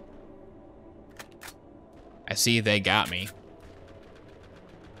 I see they got me.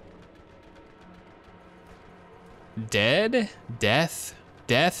 Dead? Death?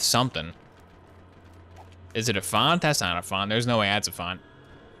 Death something. Is it a font? That's not a font. There's no way that's a font.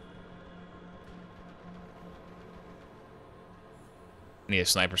 Need a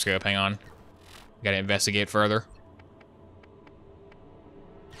sniper scope, hang on. Gotta investigate further.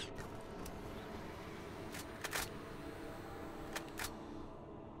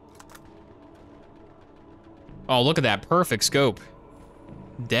 Oh, look at that perfect scope.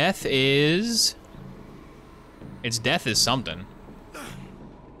 Death is... Its death is something.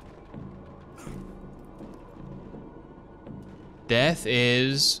 Death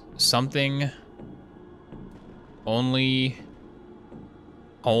is something only...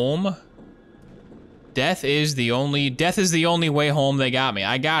 Home? Death is the only way home they got me.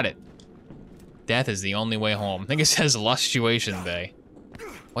 I got it. Death is the only way home. I think it says Lustuation Bay.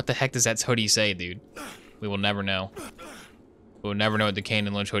 What the heck does that hoodie say, dude? We will never know. We will never know what the Kane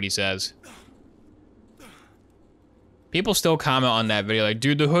and Lynch hoodie says. People still comment on that video like,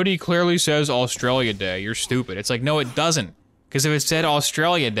 dude, the hoodie clearly says Australia Day. You're stupid. It's like, no, it doesn't. Because if it said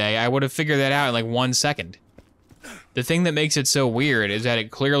Australia Day, I would have figured that out in like 1 second. The thing that makes it so weird is that it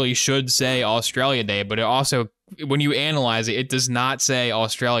clearly should say Australia Day, but it also, when you analyze it, it does not say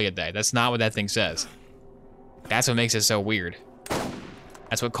Australia Day. That's not what that thing says. That's what makes it so weird.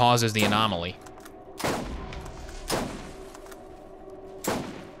 That's what causes the anomaly.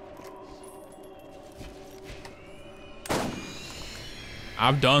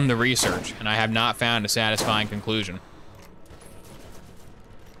 I've done the research, and I have not found a satisfying conclusion.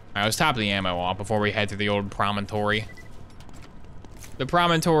 Alright, let's top the ammo off before we head to the old promontory. The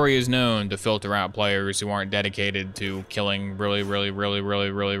promontory is known to filter out players who aren't dedicated to killing really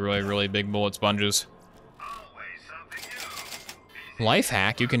big bullet sponges. Life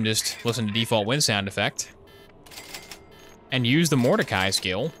hack, you can just listen to default win sound effect and use the Mordecai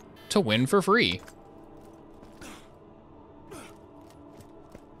skill to win for free.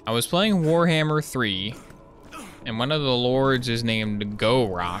 I was playing Warhammer 3, and one of the lords is named Go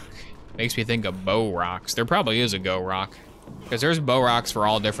Rock. Makes me think of Bow Rocks. There probably is a Go Rock, because there's Bow Rocks for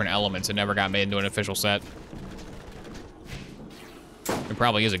all different elements. It never got made into an official set. There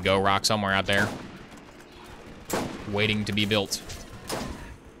probably is a Go Rock somewhere out there. Waiting to be built.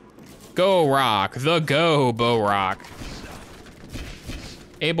 Go Rock, the Go Bow Rock.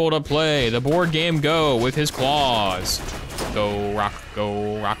 Able to play the board game Go with his claws. Go Rock,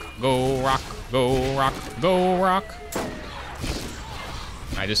 Go Rock, Go Rock, Go Rock, Go Rock. All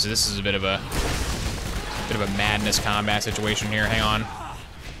right, this is a bit of a madness combat situation here. Hang on.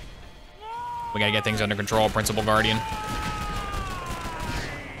 We gotta get things under control, Principal Guardian.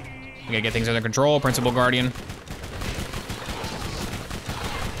 We gotta get things under control, Principal Guardian.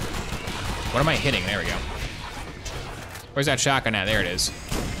 What am I hitting? There we go. Where's that shotgun at? There it is.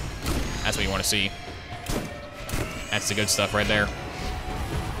 That's what you want to see. That's the good stuff right there.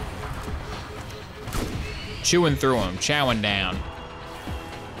 Chewing through them, chowing down.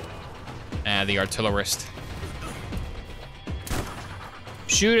 Ah, the artillerist.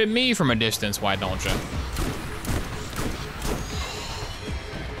 Shoot at me from a distance, why don't you?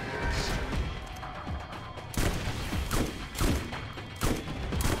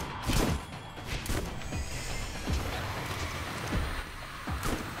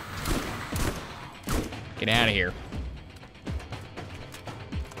 Get out of here.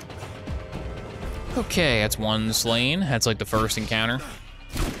 Okay, that's one slain. That's like the first encounter.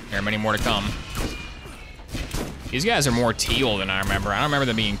 There are many more to come. These guys are more teal than I remember. I don't remember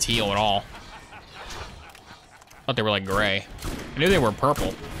them being teal at all. I thought they were like gray. I knew they were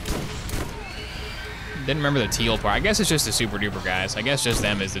purple. Didn't remember the teal part. I guess it's just the super duper guys. I guess just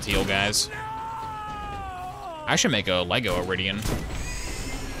them is the teal guys. I should make a Lego Iridian.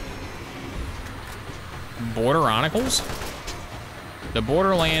 Borderonicles? The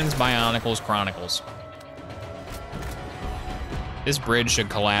Borderlands Bionicles Chronicles. This bridge should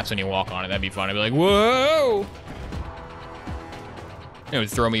collapse when you walk on it. That'd be fun. I'd be like, whoa! It would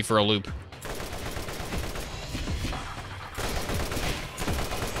throw me for a loop.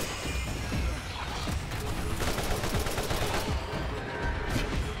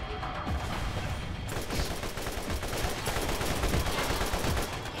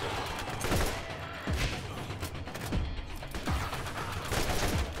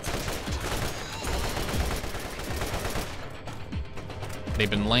 They've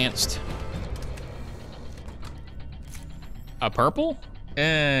been lanced. A purple?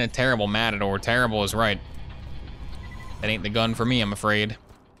 Terrible Matador. Terrible is right. That ain't the gun for me, I'm afraid.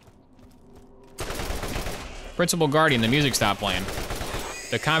 Principal Guardian, the music stopped playing.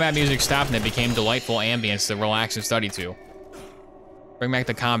 The combat music stopped and it became delightful ambience to relax and study to. Bring back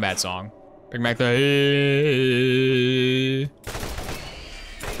the combat song. Bring back the...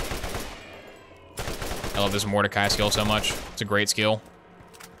 I love this Mordecai skill so much. It's a great skill.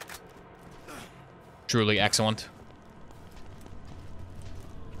 Truly excellent.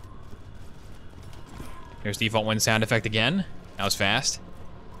 There's default wind sound effect again. That was fast.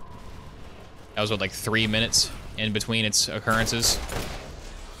 That was what, like 3 minutes in between its occurrences.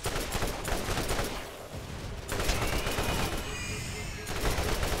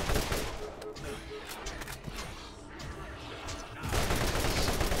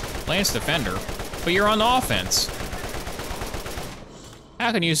 Lance Defender, but you're on the offense.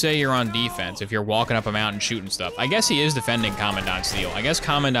 How can you say you're on defense if you're walking up a mountain shooting stuff? I guess he is defending Commandant Steel. I guess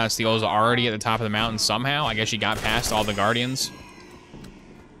Commandant Steel is already at the top of the mountain somehow. I guess she got past all the Guardians.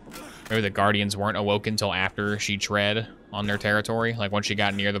 Maybe the Guardians weren't awoken until after she tread on their territory. Like once she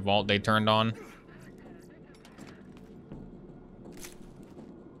got near the vault, they turned on.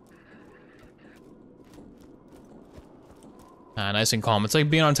 Nice and calm. It's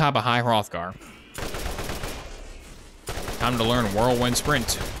like being on top of High Hrothgar. Time to learn Whirlwind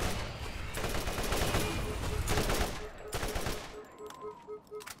Sprint.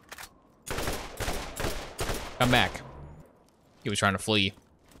 Come back. He was trying to flee.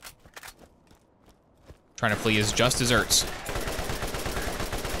 Trying to flee his just desserts.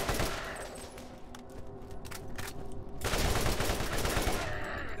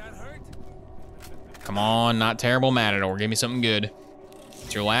 Come on, not terrible Matador. Give me something good.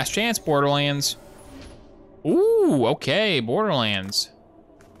 It's your last chance, Borderlands. Ooh, okay, Borderlands.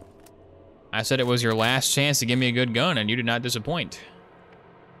 I said it was your last chance to give me a good gun, and you did not disappoint.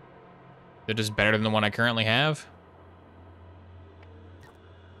 Is it just better than the one I currently have?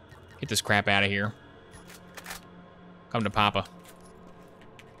 Get this crap out of here. Come to Papa.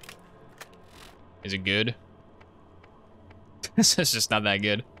 Is it good? This is just not that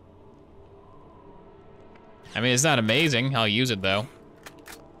good. I mean, it's not amazing. I'll use it, though.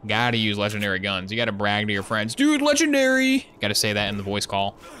 Gotta use legendary guns. You gotta brag to your friends. Dude, legendary! Gotta say that in the voice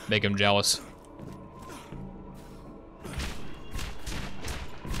call. Make them jealous.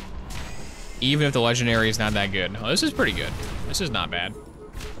 Even if the legendary is not that good. Oh, this is pretty good. This is not bad.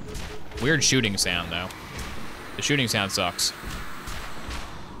 Weird shooting sound, though. The shooting sound sucks.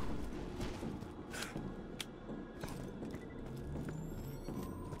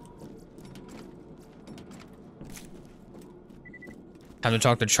 Time to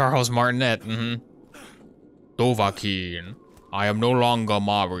talk to Charles Martinet. Dovahkiin. I am no longer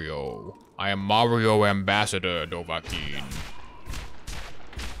Mario. I am Mario Ambassador Dovahkiin.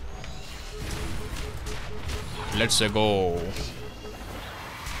 Let's go.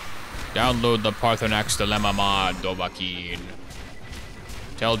 Download the Parthenax Dilemma mod, Dovahkiin.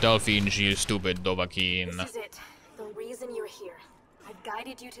 Tell Delphine she is stupid, Dovahkiin. This is it. The reason you're here. I've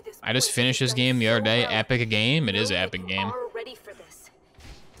guided you to this. I just finished this game the other day. Epic game. It is an epic game. Are ready for this.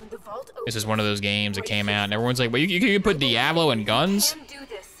 When the vault This is one of those games that came out and everyone's like, well, you can put Diablo in guns?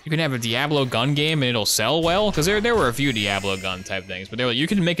 You can have a Diablo gun game and it'll sell well? Because there were a few Diablo gun type things, but they were like, you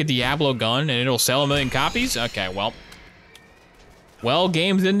can make a Diablo gun and it'll sell 1 million copies? Okay, well. Well,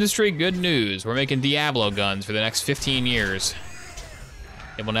 games industry, good news. We're making Diablo guns for the next 15 years.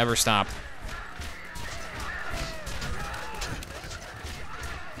 It will never stop.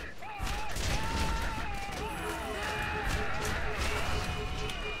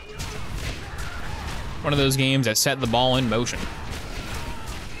 One of those games that set the ball in motion.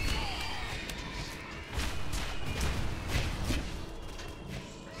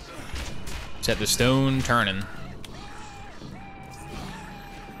 Set the stone turning. All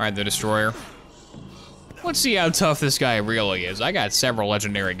right, the Destroyer. Let's see how tough this guy really is. I got several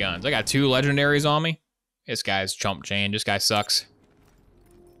legendary guns. I got 2 legendaries on me. This guy's chump change. This guy sucks.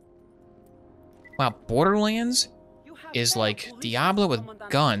 Wow, Borderlands is like Diablo with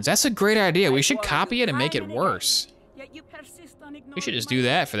guns. That's a great idea. We should copy it and make it worse. We should just do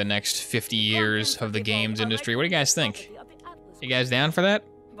that for the next 50 years of the games industry. What do you guys think? You guys down for that?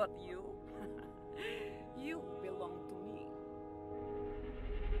 But you belong to me.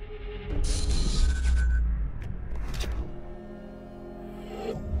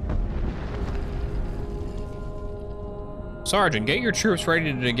 Sergeant, get your troops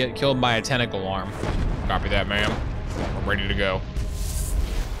ready to get killed by a tentacle arm. Copy that, ma'am. I'm ready to go.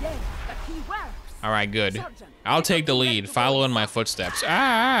 All right, good. I'll take the lead. Follow in my footsteps.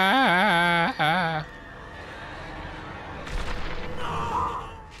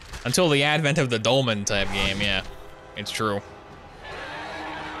 Until the advent of the Dolmen type game, yeah. It's true.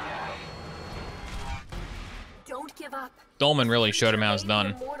 Don't give up. Dolmen really showed him how it's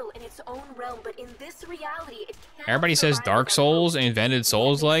done. Immortal in its own realm, but in this reality, it cannot Everybody says survive Dark without Souls hope. invented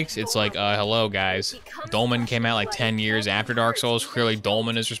Souls-likes. It's like, hello, guys. Dolmen came out like 10 years after Dark Souls. Clearly,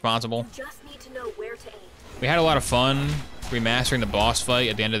 Dolmen is responsible. You just need to know where to aim. We had a lot of fun remastering the boss fight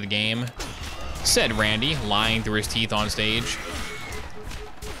at the end of the game, said Randy, lying through his teeth on stage.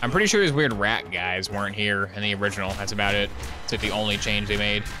 I'm pretty sure these weird rat guys weren't here in the original. That's about it. It's like the only change they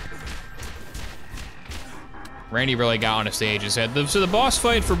made. Randy really got on a stage and said, so the boss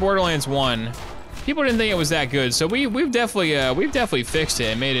fight for Borderlands 1, people didn't think it was that good, so we've definitely fixed it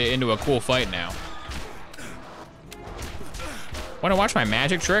and made it into a cool fight now. Want to watch my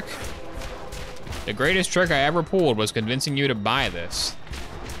magic trick? The greatest trick I ever pulled was convincing you to buy this.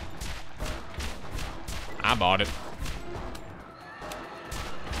 I bought it.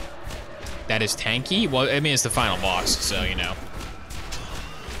 That is tanky? Well, I mean, it's the final boss, so, you know.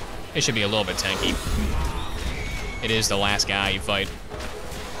 It should be a little bit tanky. It is the last guy you fight.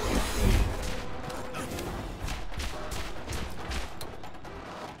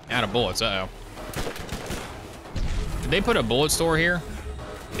 Out of bullets, uh-oh. Did they put a bullet store here?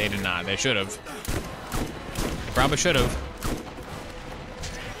 They did not, they should have. They probably should have.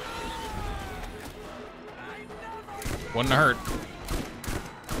 Wouldn't have hurt.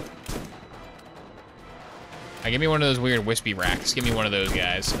 Give me one of those weird wispy racks. Give me one of those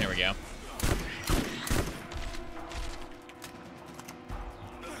guys. There we go.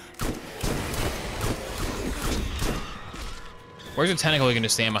 Where's a tentacle you can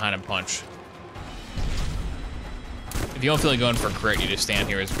just stand behind and punch? If you don't feel like going for a crit, you just stand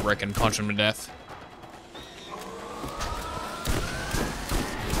here as Rick and punch him to death.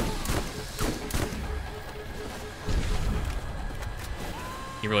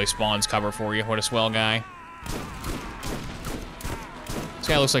 He really spawns cover for you. What a swell guy. This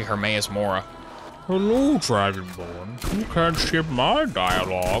guy looks like Hermaeus Mora. Hello, Dragonborn. You can't skip my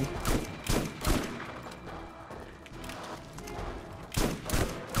dialogue.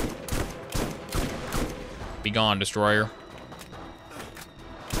 Be gone, Destroyer.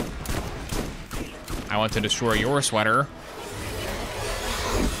 I want to destroy your sweater.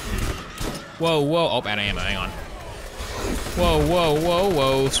 Whoa, whoa. Oh, out of ammo. Hang on. Whoa, whoa, whoa,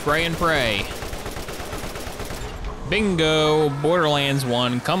 whoa. Spray and pray. Bingo, Borderlands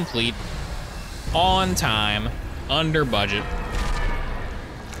 1 complete, on time, under budget.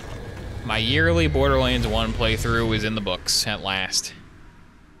 My yearly Borderlands 1 playthrough is in the books at last.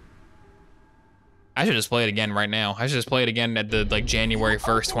 I should just play it again right now. I should just play it again at the like January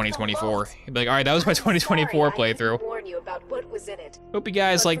 1st, 2024. Be like, all right, that was my 2024 playthrough. Hope you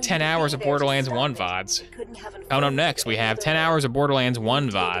guys like 10 hours of Borderlands 1 VODs. Coming up next, we have 10 hours of Borderlands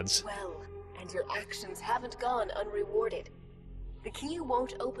 1 VODs. And your actions haven't gone unrewarded. The key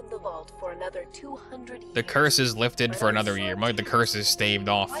won't open the vault for another 200 years. The curse is lifted for another year. The curse is staved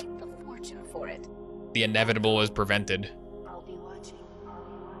off. Quite the fortune for it. The inevitable is prevented. I'll be watching.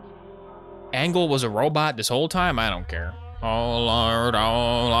 Angle was a robot this whole time? I don't care. Oh Lord,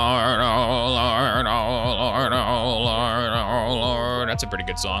 oh Lord, oh Lord, oh Lord, oh Lord, oh Lord. That's a pretty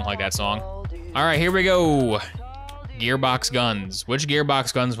good song, I like that song. All right, here we go. Gearbox guns. Which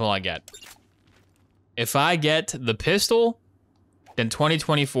gearbox guns will I get? If I get the pistol, then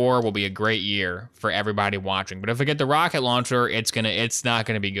 2024 will be a great year for everybody watching. But if I get the rocket launcher, it's not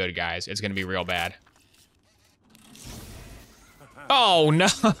gonna be good, guys. It's gonna be real bad. Oh no,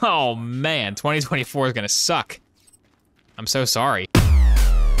 oh man, 2024 is gonna suck. I'm so sorry.